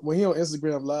it. when he on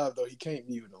Instagram Live though, he can't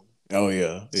mute them. Oh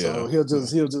yeah. So he'll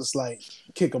just like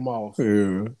kick them off.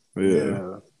 Yeah.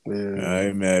 I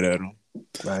ain't mad at him.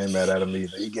 I ain't mad at him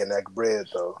either. He getting that bread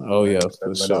though. Oh yeah,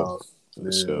 for sure.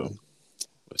 For sure.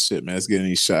 But shit, man, let's get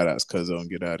any shout outs, cuz and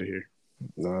get out of here.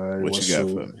 All right, what you got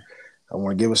for me? I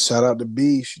want to give a shout out to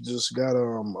B. She just got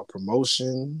a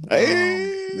promotion.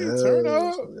 Hey, turn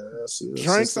up.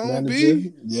 Drinks on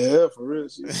B. Yeah, for real.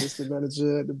 She's assistant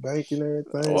manager at the bank and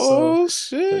everything. Oh,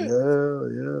 shit.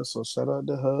 Yeah. So shout out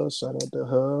to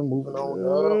her. Moving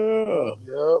on up.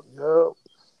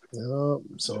 Yep.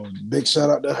 So big shout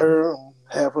out to her.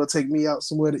 Have her take me out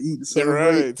somewhere to eat to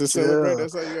celebrate. Right, to celebrate. Yeah.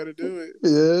 That's how you got to do it.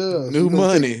 Yeah. New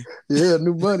money.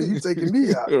 New money. You taking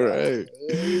me out. Right.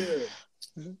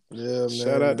 Yeah, man.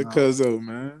 Shout out to Cuzzo,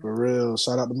 man. For real.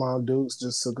 Shout out to Mom Dukes.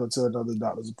 Just took her to another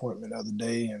doctor's appointment the other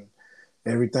day, and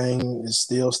everything is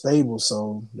still stable.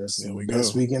 So that's the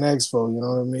best week in Expo. You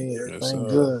know what I mean? Everything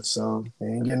good. So it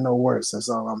ain't getting no worse. That's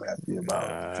all I'm happy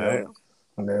about.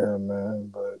 Yeah, man.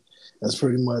 But that's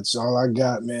pretty much all I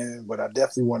got, man. But I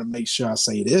definitely want to make sure I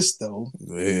say this though.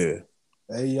 Yeah.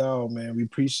 Hey, y'all, man, we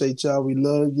appreciate y'all. We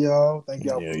love y'all. Thank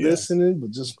y'all for listening.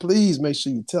 But just please make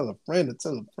sure you tell a friend to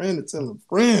tell a friend to tell a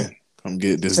friend. Come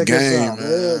get this game, man.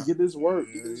 Yeah, get this work.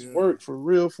 Get this work for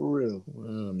real.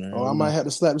 Well, man. Oh, I might have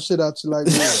to slap the shit out you like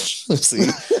that. See,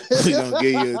 we gonna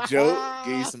give you a joke,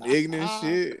 give you some ignorant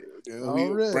shit. We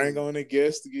bring on a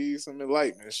guest to give you some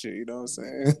enlightenment shit. You know what I'm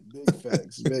saying?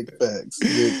 Big facts.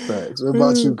 What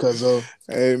about you, Cuzzo?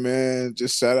 Hey, man,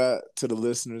 just shout out to the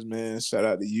listeners, man. Shout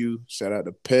out to you. Shout out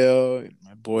to Pell,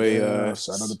 my boy.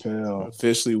 Shout out to Pell.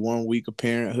 Officially 1 week of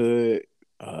parenthood.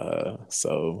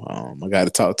 So I got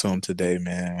to talk to him today,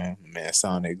 man. Man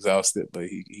sounded exhausted, but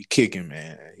he kicking,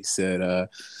 man. He said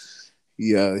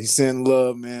he sent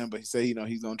love, man, but he said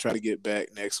he's gonna try to get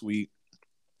back next week.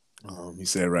 He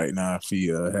said right now if he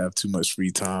have too much free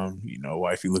time,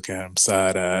 wifey looking at him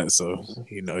side-eyed, so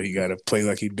he got to play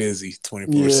like he busy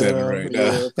 24/7 right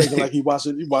now. Thinking like he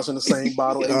watching the same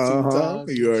bottle 18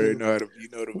 times. You already know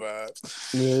the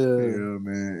vibes. Yeah,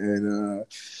 man. And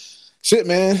shit,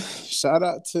 man. Shout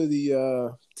out to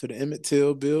the Emmett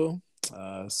Till bill.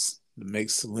 That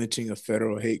makes lynching a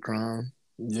federal hate crime.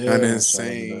 Yeah, kind of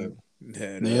insane.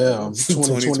 That,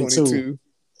 2022.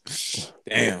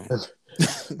 Damn.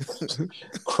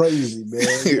 Crazy,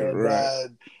 man. Right.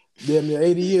 Damn near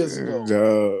 80 years ago.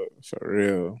 Dog, for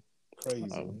real. Crazy.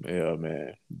 Yeah,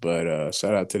 man. But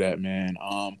shout out to that, man.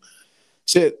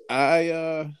 Shit,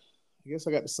 I guess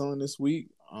I got the song this week.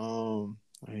 I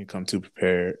didn't come too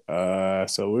prepared.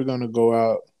 So we're gonna go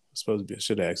out. I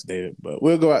should ask David, but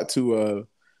we'll go out to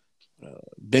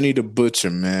Benny the Butcher,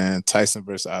 man. Tyson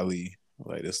versus Ali. I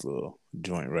like this little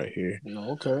joint right here.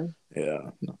 Okay.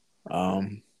 Yeah.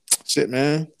 Shit,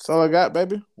 man. That's all I got,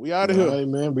 baby. We out of here. Hey,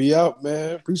 man. We out,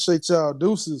 man. Appreciate y'all.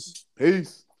 Deuces.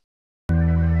 Peace.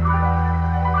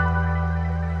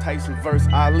 Tyson versus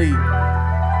Ali.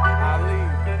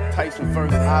 Tyson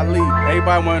versus Ali.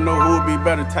 Everybody want to know who would be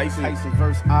better, Tyson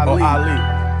versus Ali. Or Ali.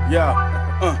 Yeah.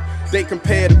 They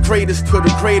compare the greatest to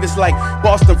the greatest, like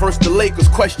Boston versus the Lakers.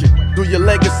 Question: do your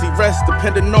legacy rest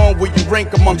depending on where you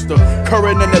rank amongst the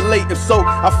current and the late? If so,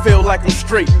 I feel like I'm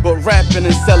straight, but rapping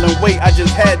and selling weight, I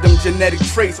just had them genetic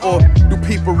traits. Or do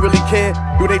people really care?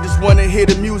 Do they just want to hear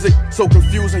the music? So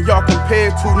confusing, y'all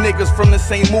compare two niggas from the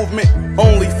same movement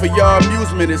only for y'all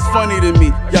amusement. It's funny to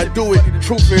me, y'all do it.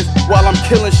 Truth is, while I'm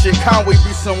killing shit, Conway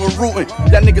be somewhere rooting.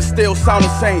 That nigga still sound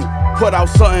the same. Put out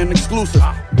something exclusive.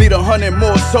 Need 100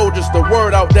 more soldiers, the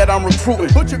word out that I'm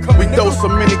recruiting. We throw so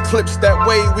many clips that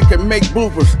way we can make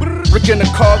bloopers. Rick in the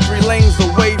car 3 lanes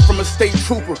away from a state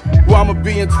trooper. Where I'ma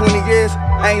be in 20 years,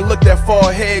 I ain't looked that far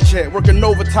ahead yet. Working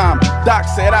overtime, Doc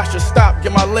said I should stop,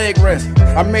 get my leg rest.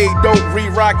 I made dope,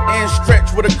 re-rock and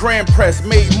stretch with a grand press.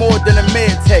 Made more than a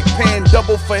med tech, paying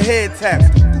double for head taps.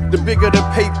 The bigger the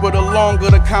paper, the longer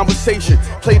the conversation.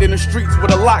 Played in the streets where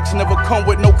the locks never come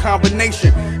with no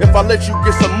combination. If I let you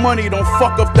get some money, don't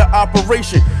fuck up the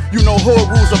operation. You know hood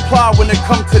rules apply when it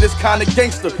come to this kind of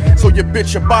gangster. So your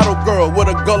bitch a bottle girl with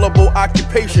a gullible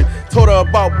occupation. Told her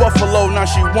about Buffalo, now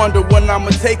she wonder when I'ma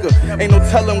take her. Ain't no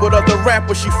telling what other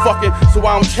rappers she fucking, so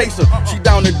I don't chase her. She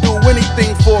down to do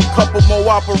anything for a couple more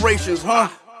operations, huh?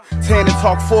 Tan and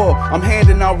talk for, I'm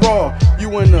handing out raw. You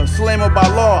in the slammer by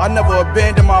law, I never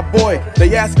abandoned my boy.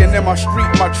 They asking in my street,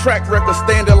 my track record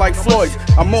standing like Floyd's.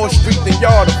 I'm more street than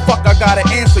y'all, the fuck I gotta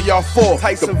answer y'all for.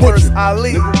 Tyson verse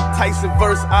Ali, Tyson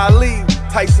verse Ali,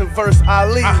 Tyson verse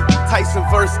Ali, Tyson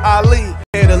verse Ali.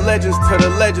 Yeah, the legends to the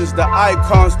legends, the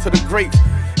icons to the greats.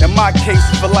 In my case,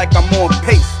 feel like I'm on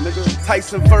pace, nigga.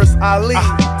 Tyson verse Ali,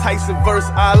 Tyson verse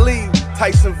Ali,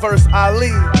 Tyson verse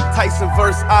Ali, Tyson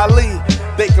verse Ali.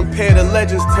 They compare the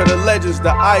legends to the legends,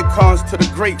 the icons to the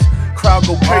greats. Crowd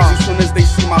go crazy soon as they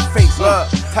see my face.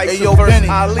 Tyson hey, yo, verse Benny,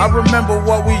 Ali. I remember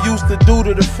what we used to do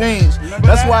to the fiends.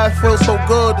 That's why it feels so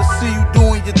good to see you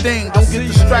doing your thing. Don't get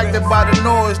distracted by the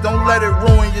noise, don't let it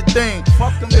ruin your thing.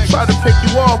 They try to pick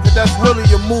you off, but that's really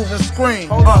your moving screen.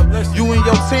 You and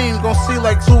your team gon' see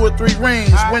like 2 or 3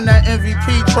 rings. Win that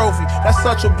MVP trophy, that's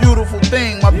such a beautiful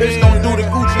thing. My bitch don't do the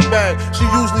Gucci bag, she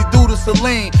usually do the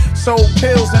Celine. Sold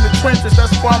pills in the trenches,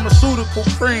 that's pharmaceutical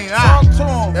cream.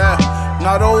 Yeah.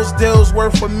 Now those deals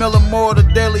worth $1 million more. The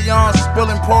Daily on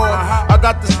spilling pour. I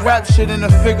got this rap shit in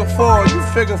a figure 4. You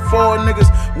figure 4 niggas,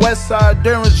 Westside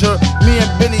Derringer. Me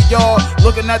and Benny, y'all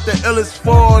looking at the illest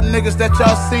 4 niggas that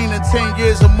y'all seen in 10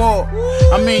 years or more.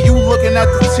 I mean, you looking at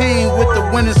the team with the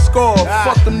winning score.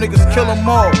 Fuck them niggas, kill them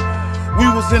all. We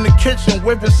was in the kitchen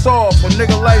whipping sauce. A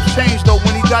nigga life changed though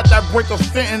when he got that brick of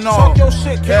fentanyl. Talk your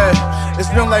shit, kid. Yeah, it's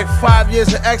been like 5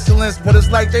 years of excellence, but it's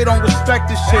like they don't respect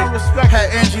this shit. Had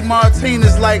Angie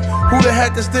Martinez like, who the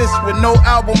heck is this? With no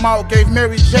album out, gave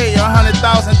Mary J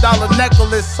 $100,000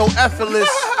 necklace, so effortless.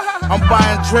 I'm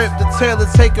buying drip, the tailor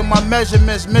taking my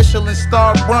measurements. Michelin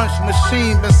star brunch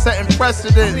machine been setting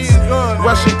precedents.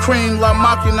 Russian cream, La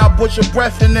Machina, I put your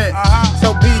breath in it.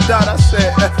 Tell B-Dot I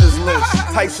said F is lit.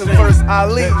 Tyson verse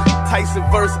Ali, Tyson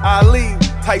verse Ali,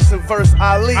 Tyson verse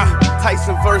Ali,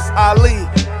 Tyson verse Ali.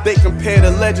 They compare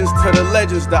the legends to the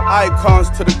legends, the icons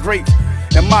to the greats.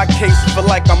 In my case, feel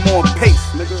like I'm on pace,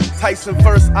 nigga. Tyson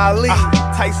verse Ali,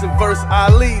 Tyson verse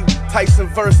Ali, Tyson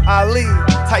verse Ali,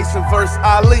 Tyson verse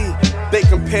Ali. They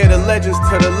compare the legends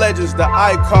to the legends, the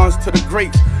icons to the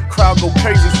greats. Crowd go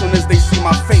crazy soon as they see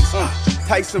my face.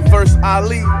 Tyson verse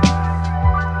Ali.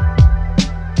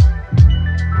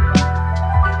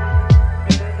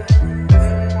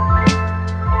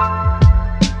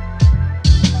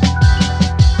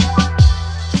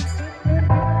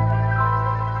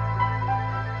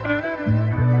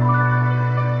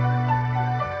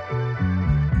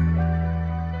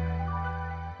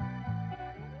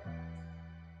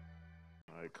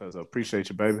 Cuz I appreciate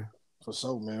you, baby. For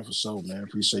sure, man. For sure, man.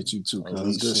 Appreciate you too,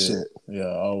 cuz. Good shit.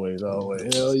 Yeah, always.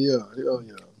 Hell yeah. Hell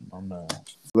yeah. My man.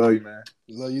 Love you, man.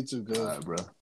 Love you too, cuz. All right, bro.